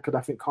understand because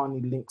I think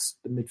Carney links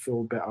the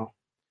midfield better,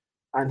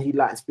 and he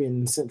likes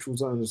being in central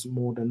zones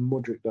more than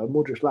Mudryk does.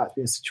 Mudryk likes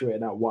being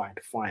situated out wide,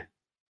 fine.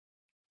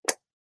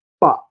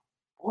 But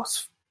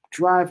what's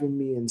driving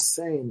me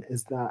insane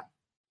is that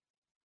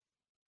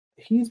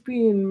he's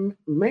being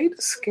made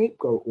a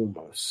scapegoat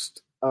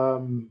almost,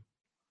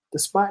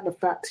 despite the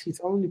fact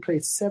he's only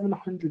played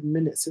 700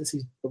 minutes since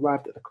he's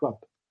arrived at the club.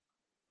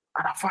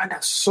 And I find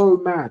that so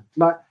mad.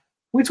 Like,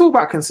 we talk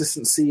about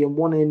consistency and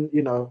wanting,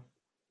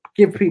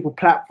 give people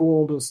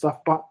platforms and stuff,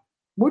 but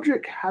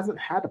Mudryk hasn't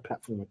had a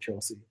platform at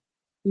Chelsea.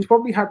 He's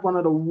probably had one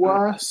of the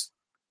worst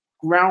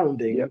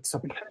grounding to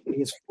play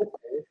his football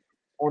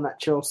on at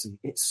Chelsea.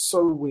 It's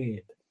so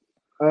weird.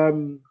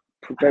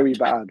 Very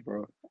bad,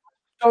 bro.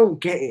 I don't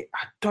get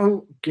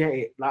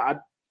it. Like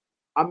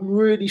I'm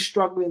really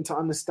struggling to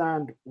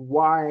understand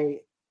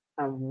why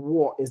and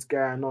what is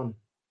going on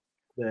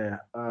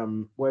there.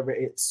 Whether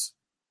it's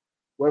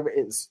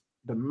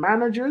the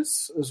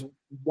managers as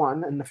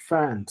one and the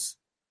fans.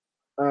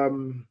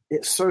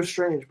 It's so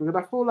strange because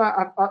I feel like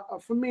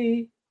for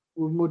me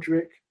with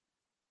Mudryk,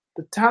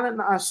 the talent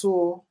that I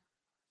saw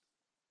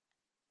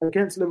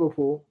against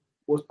Liverpool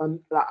was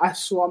I'm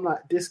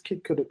like, this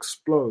kid could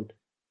explode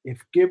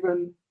if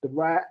given the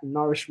right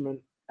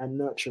nourishment and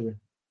nurturing.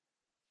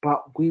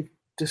 But we've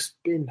just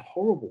been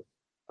horrible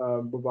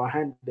with our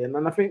handling,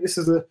 and I think this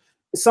is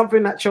it's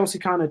something that Chelsea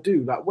kind of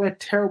do. Like, we're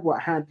terrible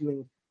at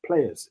handling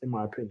players, in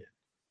my opinion.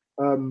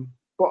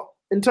 But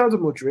in terms of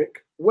Mudryk,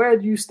 where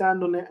do you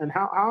stand on it, and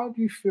how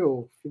do you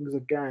feel things are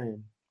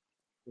going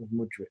with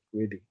Mudryk?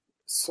 Really,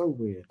 it's so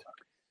weird.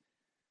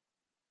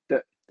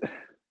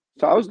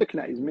 So I was looking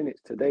at his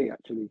minutes today,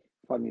 actually.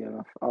 Funny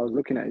enough, I was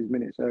looking at his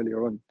minutes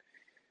earlier on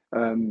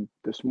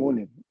this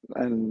morning,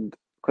 and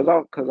because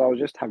I was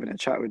just having a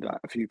chat with like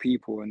a few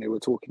people, and they were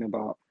talking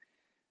about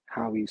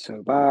how he's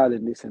so bad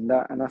and this and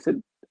that, and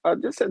I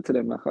just said to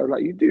them, like, I was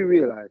like, you do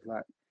realize,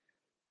 like,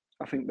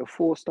 I think the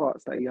 4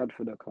 starts that he had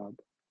for the club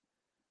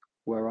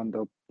were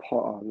under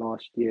Potter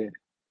last year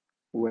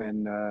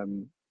when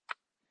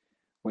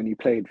he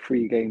played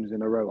 3 games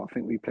in a row. I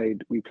think we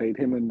played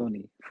him and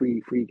Noni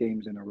 3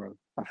 games in a row,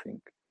 I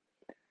think.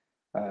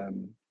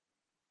 And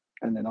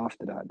then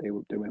after that, they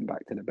went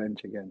back to the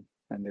bench again,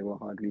 and they were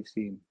hardly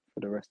seen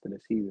for the rest of the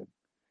season.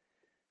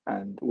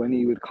 And when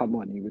he would come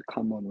on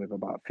with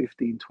about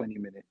 15, 20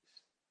 minutes.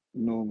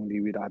 Normally,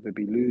 we'd either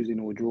be losing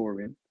or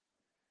drawing,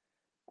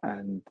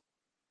 and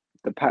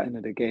the pattern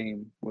of the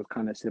game was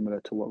kind of similar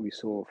to what we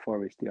saw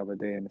Forest the other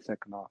day in the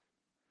second half.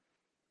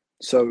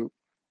 So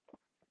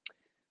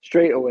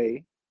straight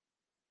away,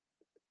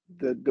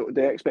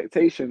 the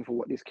expectation for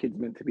what this kid's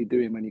meant to be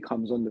doing when he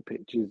comes on the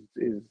pitch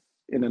is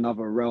in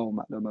another realm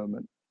at the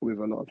moment with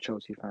a lot of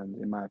Chelsea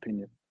fans, in my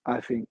opinion. I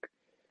think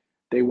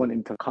they want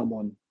him to come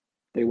on.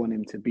 They want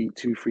him to beat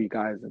 2-3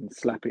 guys and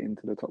slap it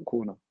into the top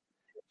corner.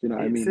 You know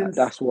what I mean? Like,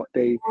 that's what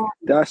they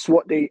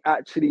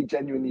actually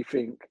genuinely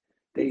think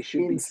they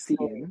should be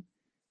seeing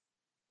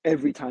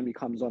every time he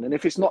comes on. And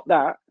if it's not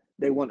that,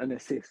 they want an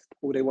assist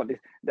or they want this.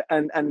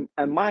 And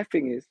my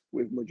thing is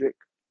with Mudryk,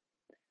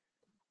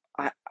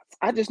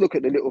 I just look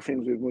at the little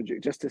things with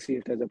Mudryk just to see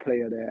if there's a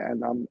player there.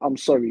 And I'm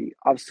sorry,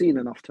 I've seen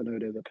enough to know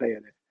there's a player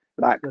there.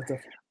 Like,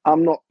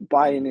 I'm not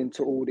buying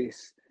into all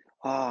this.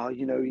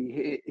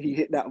 He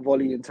hit that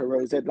volley into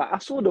Rose. Like, I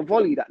saw the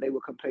volley that they were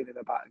complaining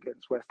about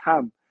against West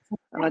Ham,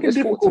 and I just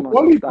thought to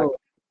myself, like,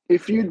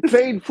 if you'd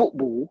played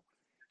football,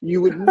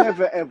 you would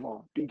never ever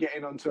be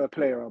getting onto a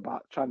player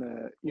about trying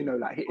to,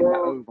 like, hitting that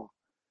over.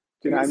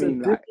 Do you know what I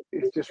mean? Like,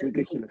 it's just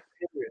ridiculous.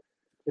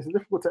 It's a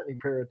difficult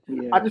technical period.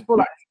 Yeah. I just feel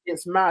like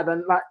it's mad.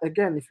 And, like,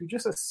 again, if you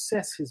just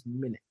assess his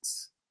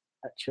minutes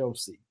at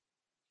Chelsea,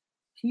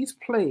 he's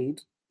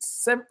played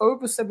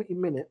over 70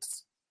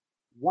 minutes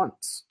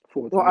once.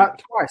 Twice.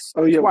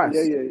 Oh, yeah. Twice.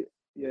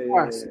 Yeah.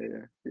 Twice.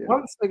 Yeah.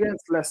 Once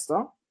against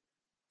Leicester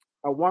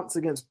and once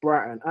against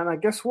Brighton. And I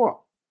guess what?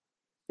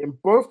 In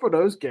both of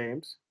those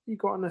games, he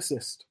got an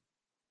assist.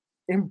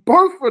 In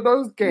both of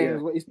those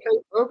games where he's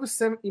played over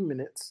 70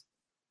 minutes,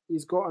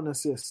 he's got an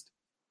assist.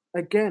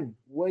 Again,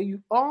 where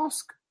you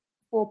ask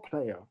for a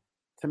player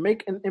to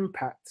make an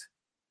impact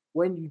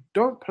when you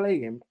don't play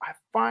him, I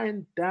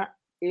find that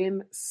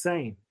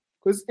insane.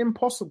 Because it's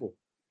impossible.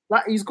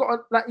 Like, he's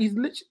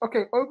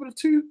literally, over the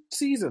 2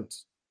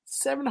 seasons,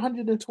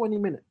 720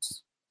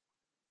 minutes.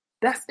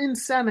 That's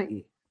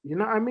insanity. You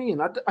know what I mean?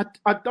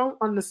 I don't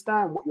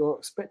understand what you're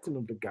expecting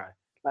of the guy.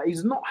 Like,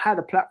 he's not had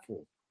a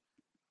platform.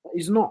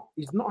 He's not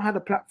had a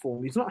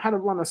platform. He's not had a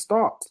run of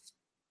starts.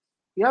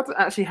 He hasn't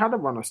actually had a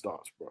run of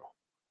starts, bro.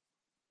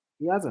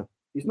 He hasn't.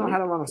 He's not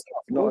had a run of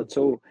starts. Not at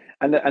all.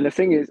 And the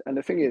thing is,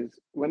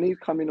 when he's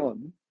coming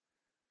on,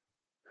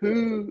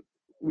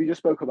 we just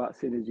spoke about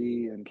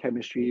synergy and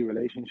chemistry,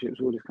 relationships,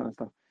 all this kind of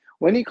stuff.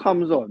 When he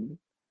comes on,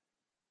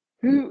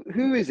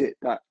 who is it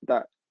that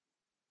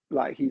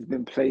like he's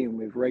been playing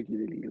with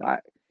regularly?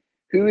 Like,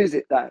 who is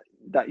it that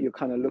you're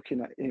kind of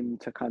looking at him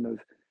to kind of,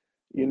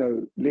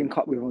 link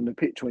up with on the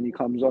pitch when he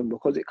comes on?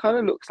 Because it kind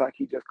of looks like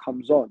he just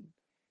comes on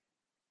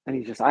and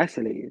he's just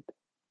isolated.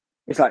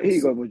 It's like, here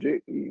you go,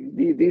 Mudryk.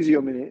 These are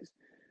your minutes.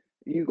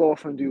 You go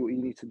off and do what you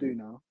need to do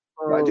now.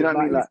 Like, do you know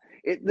what I mean? Like,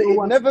 it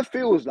never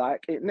feels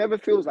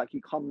like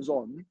he comes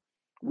on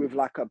with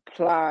like a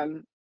plan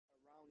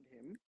around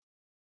him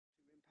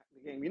to impact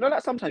the game. You know,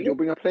 like sometimes you'll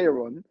bring a player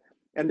on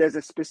and there's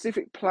a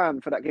specific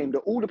plan for that game that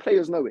all the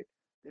players know it.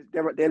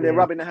 They're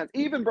rubbing their hands.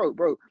 Even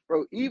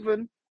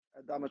even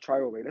Adama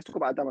Traore. Let's talk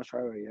about Adama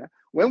Traore. Yeah,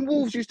 when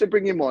Wolves used to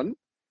bring him on,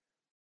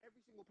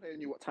 every single player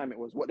knew what time it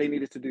was, what they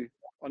needed to do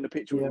on the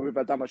pitch with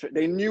Adama Traore.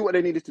 They knew what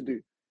they needed to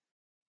do.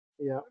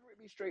 Yeah, whether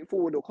it be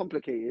straightforward or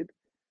complicated,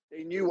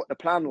 they knew what the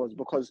plan was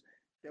because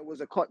there was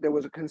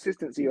a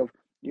consistency of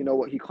you know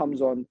what, he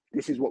comes on,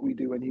 this is what we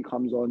do when he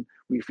comes on.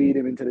 We feed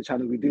him into the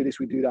channel. We do this,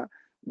 we do that.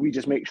 We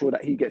just make sure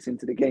that he gets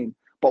into the game.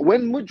 But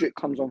when Mudryk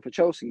comes on for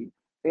Chelsea,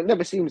 it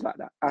never seems like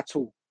that at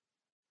all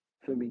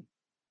for me.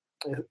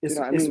 Do you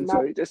know what I mean?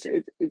 So it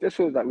just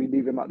feels like we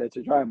leave him out there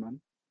to dry,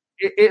 man.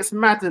 It's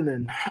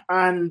maddening.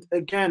 And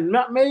again,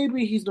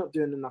 maybe he's not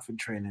doing enough in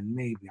training.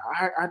 Maybe.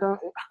 I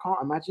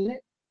can't imagine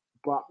it.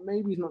 But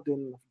maybe he's not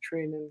doing enough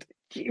training.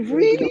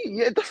 Really?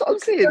 Yeah, that's what I'm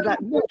saying. Like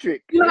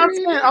Mudryk. You know what I'm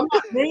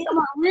saying? I'm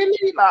like,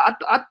 really? Like,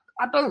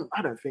 I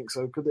don't think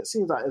so, because it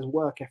seems like his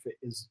work ethic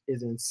is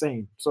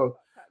insane. So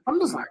I'm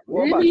just like,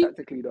 really? What about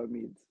tactically though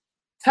means?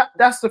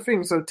 That's the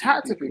thing. So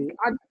tactically,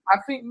 I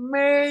think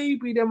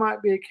maybe there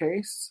might be a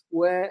case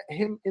where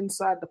him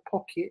inside the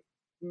pocket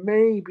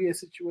may be a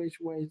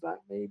situation where he's like,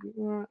 maybe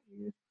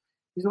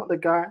he's not the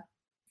guy.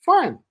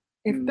 Fine.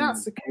 If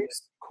that's the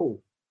case,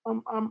 cool.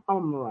 I'm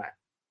right.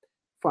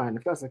 Fine,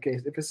 if that's the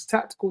case. If it's a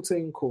tactical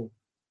thing, cool.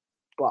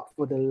 But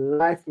for the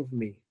life of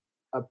me,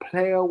 a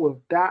player with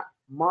that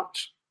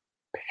much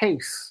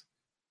pace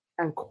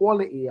and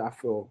quality, I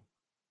feel,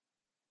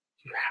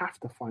 you have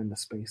to find the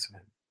space for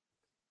him.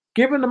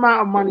 Given the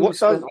amount of money you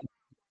spent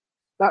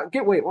on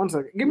wait one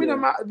second. Give me the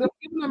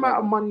amount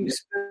of money you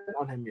spent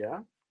on him,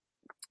 yeah?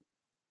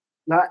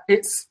 Like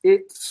it's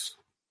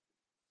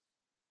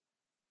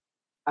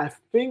I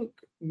think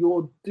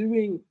you're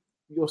doing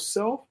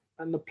yourself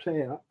and the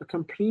player a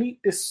complete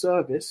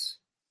disservice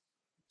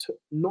to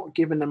not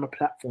giving them a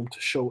platform to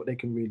show what they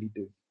can really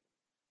do.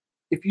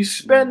 If you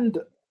spend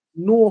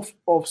north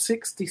of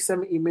 60,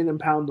 70 million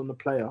pounds on the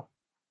player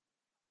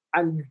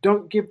and you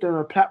don't give them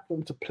a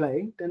platform to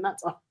play, then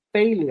that's a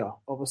failure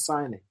of a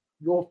signing.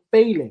 You're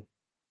failing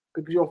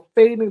because you're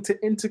failing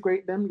to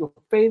integrate them. You're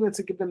failing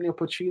to give them the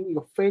opportunity.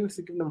 You're failing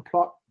to give them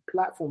a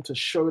platform to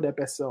show their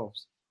best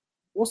selves.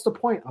 What's the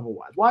point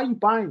otherwise? Why are you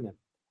buying them?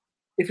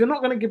 If you're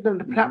not going to give them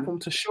the platform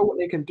to show what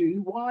they can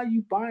do, why are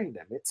you buying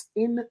them? It's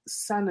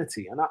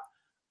insanity, and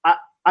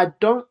I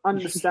don't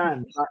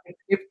understand. Like,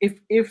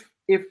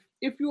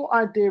 if your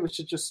idea is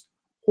to just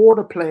hoard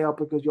a player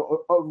because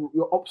you're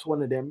ops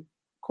one of them,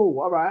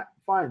 cool, all right,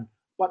 fine.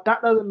 But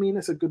that doesn't mean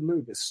it's a good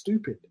move. It's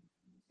stupid.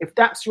 If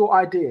that's your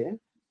idea,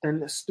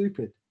 then it's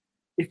stupid.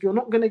 If you're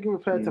not going to give a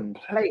player to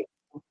play,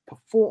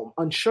 perform,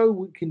 and show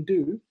what you can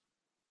do,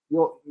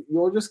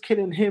 you're just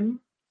killing him.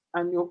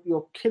 And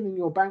you're killing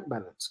your bank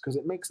balance because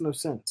it makes no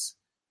sense.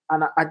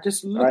 And I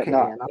just look at it.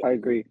 And I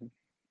agree.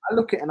 I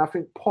look at it and I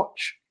think,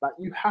 Poch, like,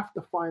 you have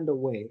to find a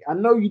way. I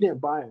know you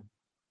didn't buy him,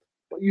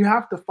 but you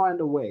have to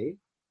find a way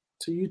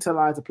to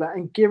utilize the player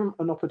and give him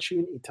an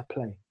opportunity to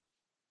play.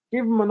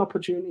 Give him an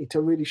opportunity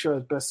to really show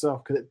his best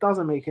self, because it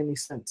doesn't make any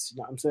sense. You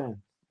know what I'm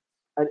saying?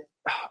 And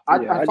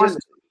I find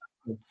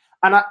it,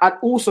 and I'd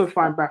also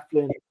find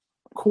baffling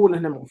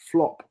calling him a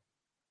flop,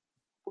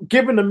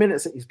 given the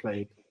minutes that he's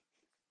played.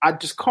 I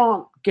just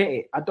can't get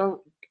it. I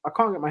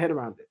can't get my head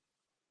around it.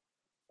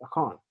 I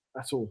can't.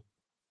 That's all.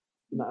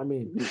 You know what I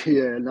mean?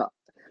 Yeah, no,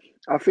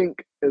 I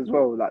think as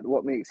well, like,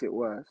 what makes it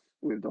worse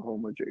with the whole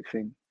Mudryk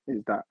thing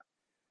is that,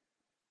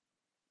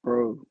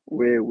 bro,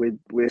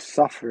 we're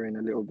suffering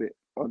a little bit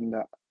on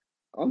that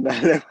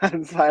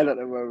left-hand side at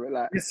the moment.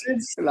 Like, it's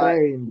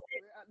insane.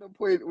 Like,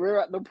 we're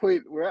at the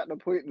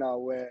point now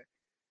where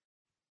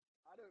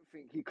I don't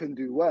think he can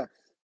do worse.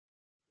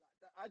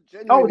 I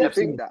genuinely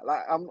think that.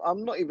 Like,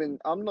 I'm not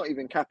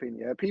even capping.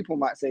 Yeah, people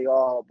might say,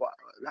 "Oh, but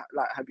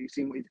like, have you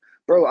seen what he's..."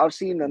 Bro, I've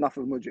seen enough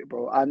of Mudryk,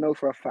 bro. I know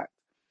for a fact,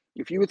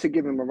 if you were to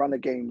give him a run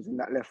of games in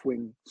that left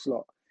wing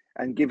slot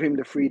and give him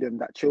the freedom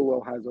that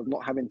Chilwell has of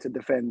not having to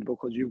defend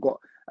because you've got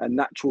a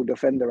natural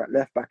defender at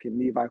left back in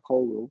Levi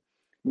Colwill,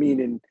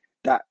 meaning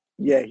that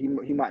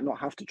he might not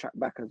have to track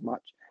back as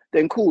much.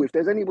 Then cool. If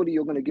there's anybody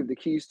you're going to give the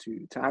keys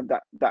to have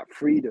that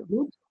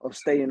freedom of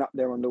staying up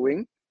there on the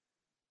wing,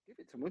 give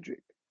it to Mudryk.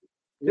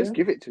 Just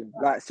give it to him.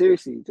 Like,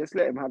 seriously, just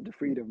let him have the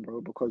freedom,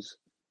 bro, because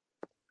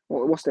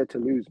what's there to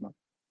lose, man?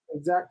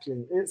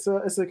 Exactly. It's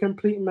a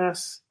complete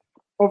mess.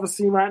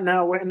 Obviously, right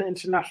now, we're in the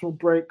international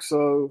break,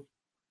 so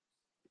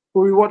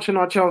we'll be watching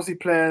our Chelsea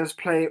players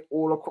play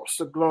all across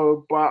the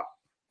globe, but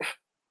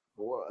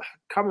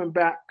coming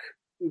back,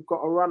 we've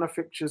got a run of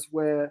fixtures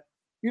where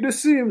you'd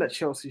assume that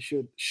Chelsea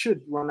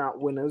should run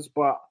out winners,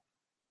 but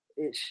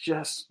it's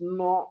just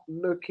not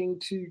looking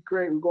too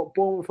great. We've got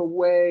Bournemouth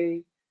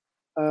away,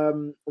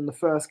 in the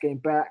first game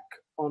back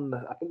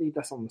I believe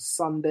that's on the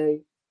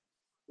Sunday,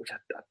 which I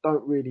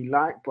don't really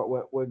like, but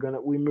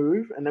we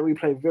move, and then we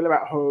play Villa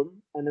at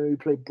home, and then we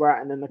play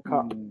Brighton in the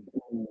cup, and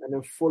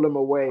then Fulham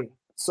away.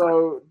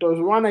 So those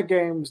runner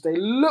games, they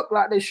look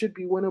like they should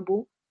be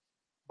winnable,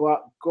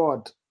 but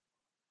God,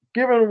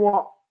 given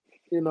what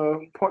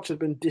Poch has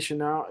been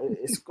dishing out,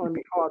 it's going to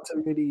be hard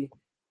to really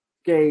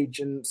gauge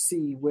and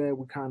see where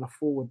we kind of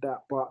fall with that.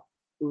 But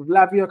with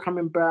Lavia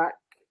coming back,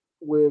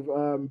 with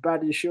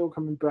Badia Shield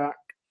coming back,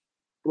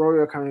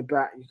 Royo coming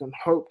back, you can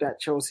hope that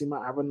Chelsea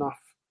might have enough.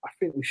 I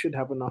think we should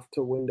have enough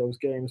to win those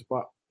games,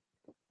 but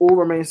all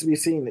remains to be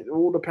seen. It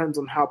all depends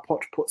on how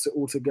Poch puts it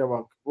all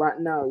together. Right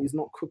now, he's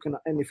not cooking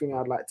up anything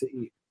I'd like to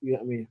eat. You know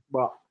what I mean?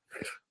 But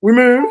we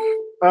move.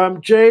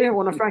 Jay, I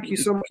want to thank you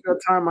so much for your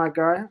time, my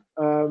guy.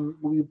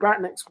 We'll be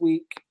back next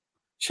week,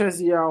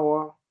 Chessy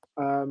Hour.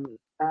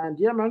 And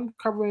yeah, man,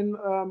 covering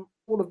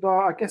all of the,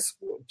 I guess,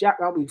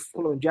 I'll be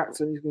following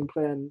Jackson. He's been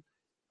playing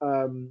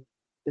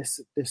this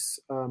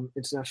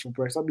international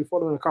break. So I'll be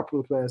following a couple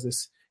of players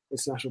this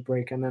international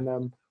break. And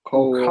then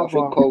Cole, I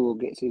think Cole will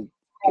get his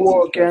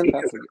first cap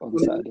on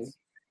Saturday.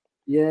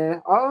 Yeah,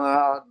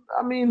 I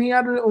mean, he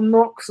had a little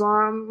knock, so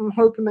I'm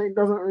hoping that he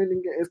doesn't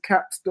really get his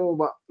cap still,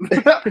 but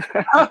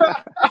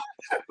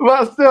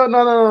but still,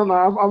 no.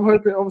 I'm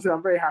hoping. Obviously,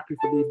 I'm very happy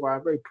for Levi.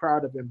 I'm very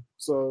proud of him.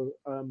 So,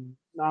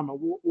 man,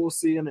 we'll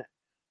see in it.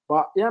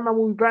 But yeah, man,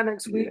 we'll be back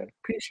next week. Yeah.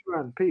 Peace,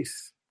 man.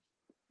 Peace.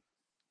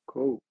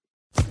 Cool.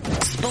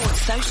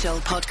 Sports Social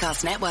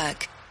Podcast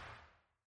Network.